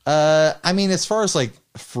 I mean, as far as like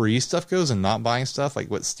free stuff goes and not buying stuff, like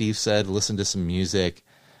what Steve said, listen to some music.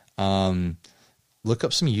 Look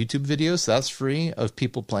up some YouTube videos, that's free, of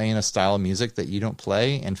people playing a style of music that you don't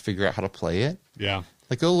play and figure out how to play it. Yeah.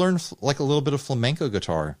 Like, go learn like a little bit of flamenco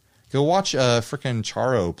guitar. Go watch frickin'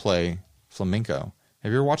 Charo play flamenco.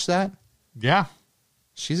 Have you ever watched that? Yeah.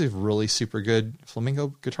 She's a really super good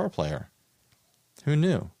flamenco guitar player. Who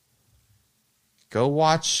knew? Go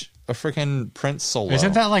watch a frickin' Prince solo.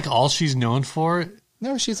 Isn't that like all she's known for?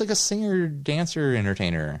 No, she's like a singer, dancer,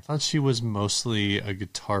 entertainer. I thought she was mostly a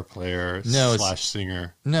guitar player /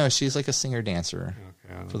 singer. No, she's like a singer, dancer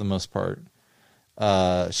for the most part.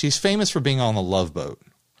 She's famous for being on the Love Boat.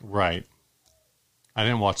 Right. I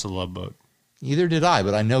didn't watch the Love Boat. Neither did I,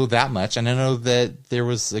 but I know that much. And I know that there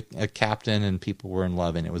was a captain and people were in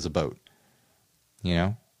love and it was a boat.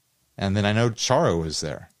 And then I know Charo was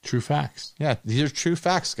there. True facts. Yeah, these are true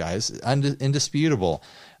facts, guys. Indisputable.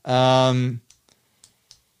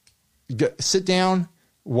 Sit down,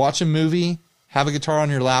 watch a movie, have a guitar on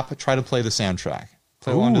your lap, try to play the soundtrack.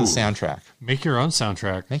 Play along to the soundtrack. Make your own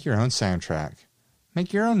soundtrack. Make your own soundtrack.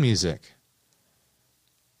 Make your own music.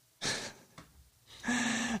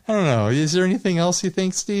 I don't know. Is there anything else you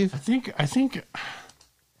think, Steve? I think there's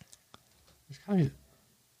kind of...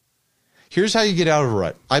 Here's how you get out of a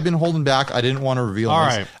rut. I've been holding back. I didn't want to reveal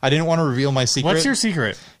I didn't want to reveal my secret. What's your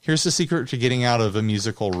secret? Here's the secret to getting out of a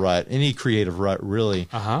musical rut, any creative rut, really.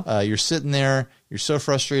 You're sitting there. You're so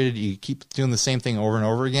frustrated. You keep doing the same thing over and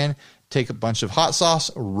over again. Take a bunch of hot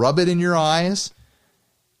sauce, rub it in your eyes.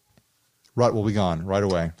 Rut will be gone right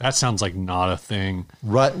away. That sounds like not a thing.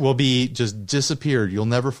 Rut will be just disappeared. You'll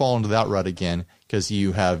never fall into that rut again because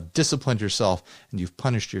you have disciplined yourself and you've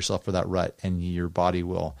punished yourself for that rut, and your body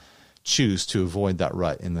will choose to avoid that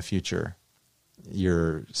rut in the future.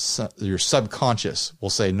 Your subconscious will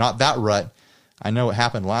say, not that rut. I know what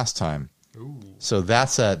happened last time. Ooh. So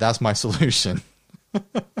that's my solution.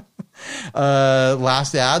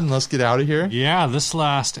 Last ad, and let's get out of here. Yeah, this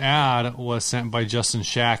last ad was sent by Justin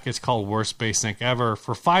Shack. It's called Worst Bass Neck Ever.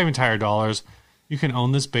 For $5 entire, you can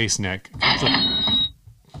own this bass neck.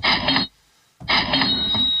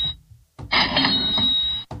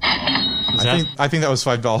 Is I think that was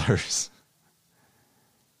 $5.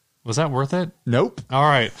 Was that worth it? Nope. All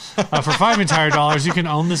right. For $5 entire dollars, you can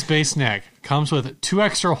own this base neck. Comes with 2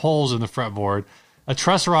 extra holes in the fretboard, a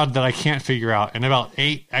truss rod that I can't figure out, and about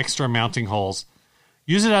 8 extra mounting holes.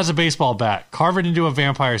 Use it as a baseball bat. Carve it into a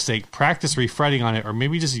vampire stake. Practice refretting on it, or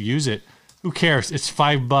maybe just use it. Who cares? It's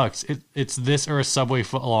 $5. It's this or a Subway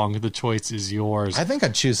footlong. The choice is yours. I think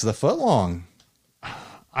I'd choose the footlong.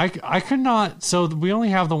 I could not. So we only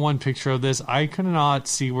have the one picture of this. I could not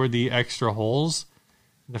see where the extra holes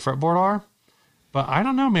in the fretboard are. But I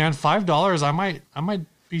don't know, man. $5. I might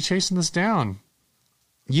be chasing this down.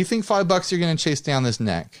 You think $5 you're going to chase down this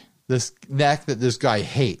neck that this guy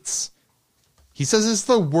hates? He says it's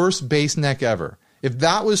the worst bass neck ever. If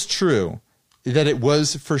that was true, that it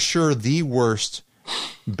was for sure the worst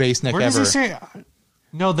bass neck ever. Where does he say?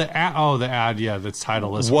 No, the ad. Oh, the ad. Yeah, the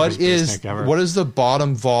title is what is the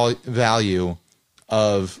bottom value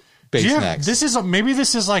of bass necks? This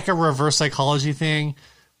is like a reverse psychology thing,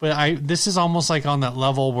 but this is almost like on that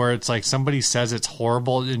level where it's like somebody says it's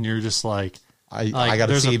horrible, and you're just like, I got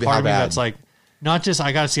to see how bad. That's like, not just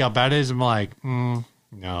I got to see how bad it is. I'm like,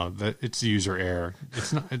 no, it's user error.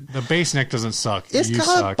 It's not. The bass neck doesn't suck. It's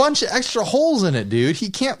got a bunch of extra holes in it, dude. He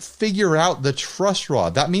can't figure out the truss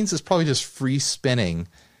rod. That means it's probably just free spinning,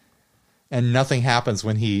 and nothing happens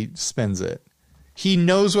when he spins it. He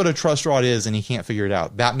knows what a truss rod is, and he can't figure it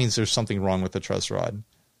out. That means there's something wrong with the truss rod.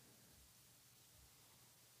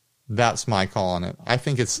 That's my call on it. I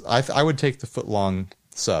think it's. I would take the footlong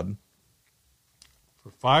sub. For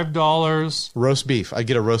 $5, roast beef. I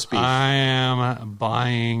get a roast beef. I am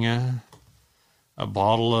buying a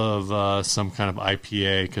bottle of some kind of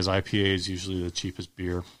IPA because IPA is usually the cheapest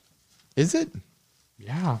beer. Is it?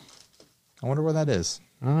 Yeah. I wonder what that is.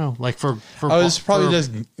 I don't know. Like for it's probably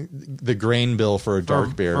just the grain bill for a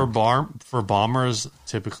dark beer. For bombers,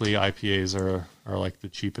 typically IPAs are like the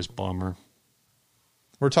cheapest bomber.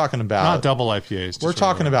 We're talking about not double IPAs. We're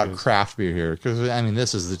talking about craft beer here because I mean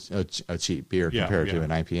this is a cheap beer compared to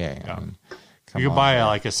an IPA. Yeah. I mean, you could buy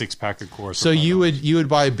like a 6-pack of Coors. So you would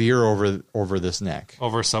buy beer over this neck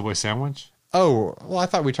over a Subway sandwich? Oh well, I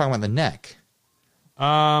thought we were talking about the neck.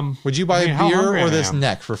 Would you buy a beer or this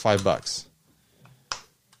neck for $5? Do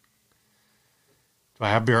I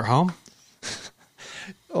have beer at home?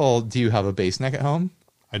 Oh, do you have a bass neck at home?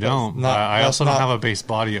 I don't. I also don't have a bass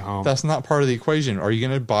body at home. That's not part of the equation. Are you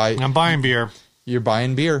going to buy... I'm buying beer. You're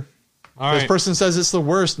buying beer. All this person says it's the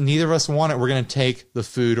worst. Neither of us want it. We're going to take the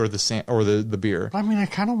food or the beer. I mean, I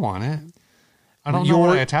kind of want it. I don't know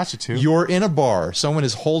what I attach it to. You're in a bar. Someone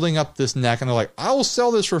is holding up this neck, and they're like, I will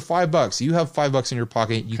sell this for $5. You have $5 in your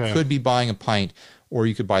pocket. You could be buying a pint, or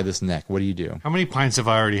you could buy this neck. What do you do? How many pints have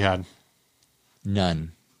I already had?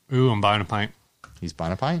 None. Ooh, I'm buying a pint. He's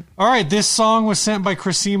buying a pint. All right, this song was sent by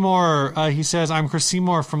Chris Seymour. He says, I'm Chris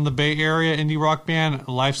Seymour from the Bay Area indie rock band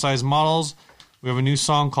Life Size Models. We have a new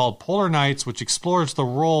song called Polar Nights, which explores the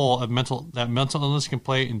role of mental illness can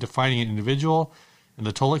play in defining an individual and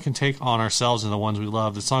the toll it can take on ourselves and the ones we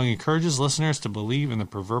love. The song encourages listeners to believe in the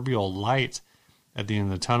proverbial light at the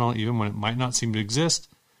end of the tunnel, even when it might not seem to exist.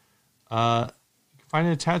 You can find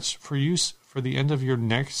it attached for use for the end of your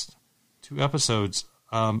next 2 episodes.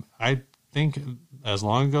 I think as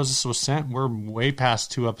long ago as this was sent, we're way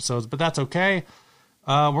past 2 episodes, but that's okay.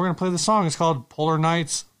 We're going to play the song. It's called Polar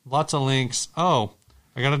Nights. Lots of links. Oh,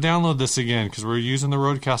 I got to download this again because we're using the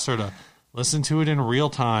Roadcaster to listen to it in real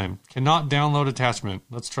time. Cannot download attachment.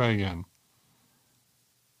 Let's try again.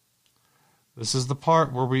 This is the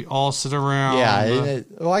part where we all sit around. Yeah,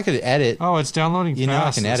 well, I could edit. Oh, it's downloading fast. You know,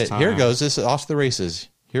 I can edit. Here it goes. This is off to the races.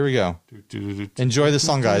 Here we go. Enjoy the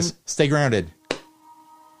song, guys. Stay grounded.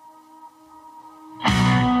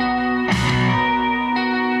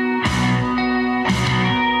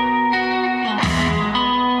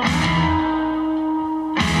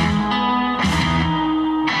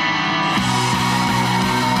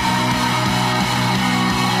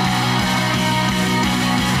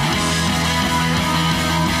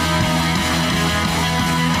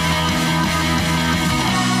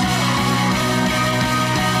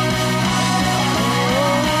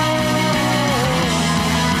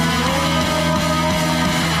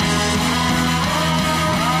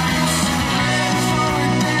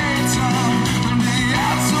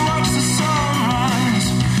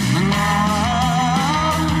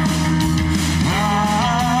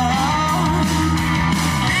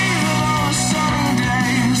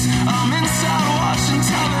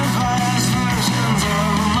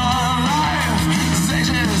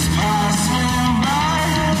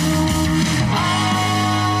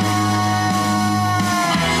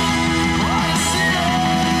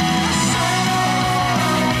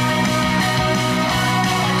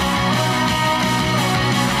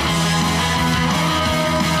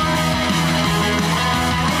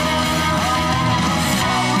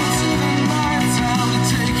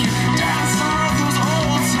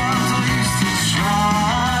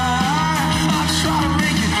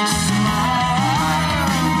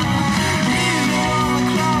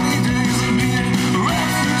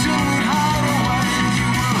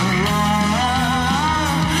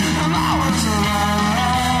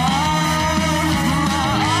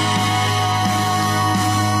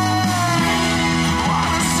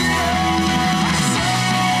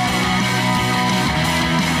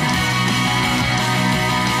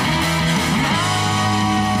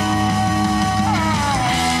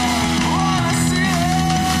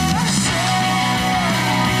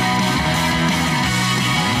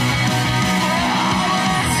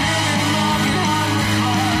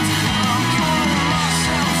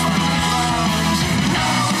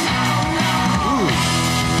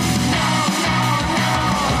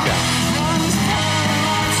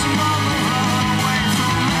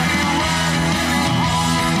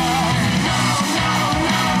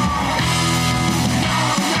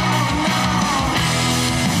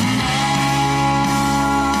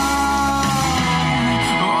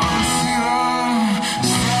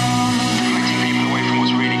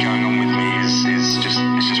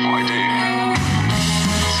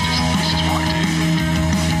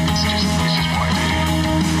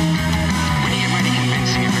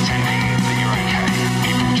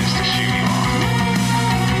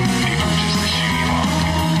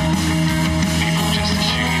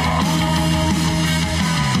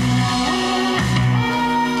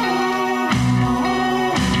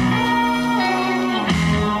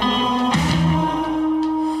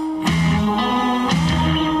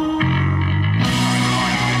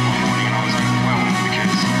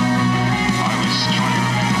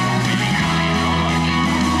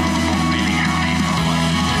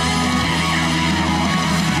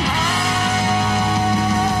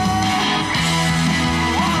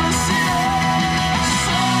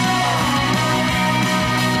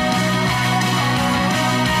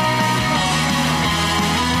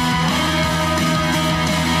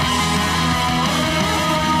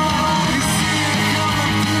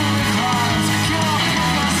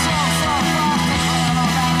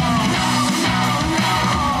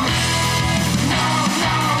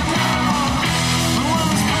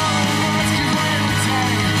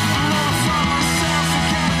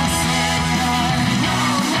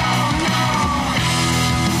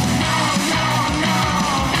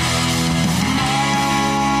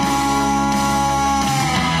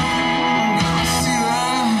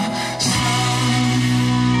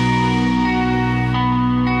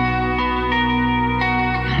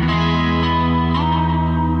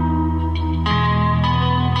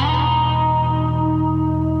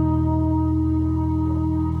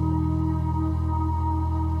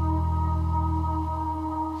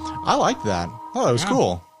 I liked that. Oh, it was Yeah.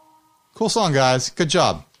 cool. Cool song, guys. Good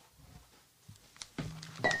job.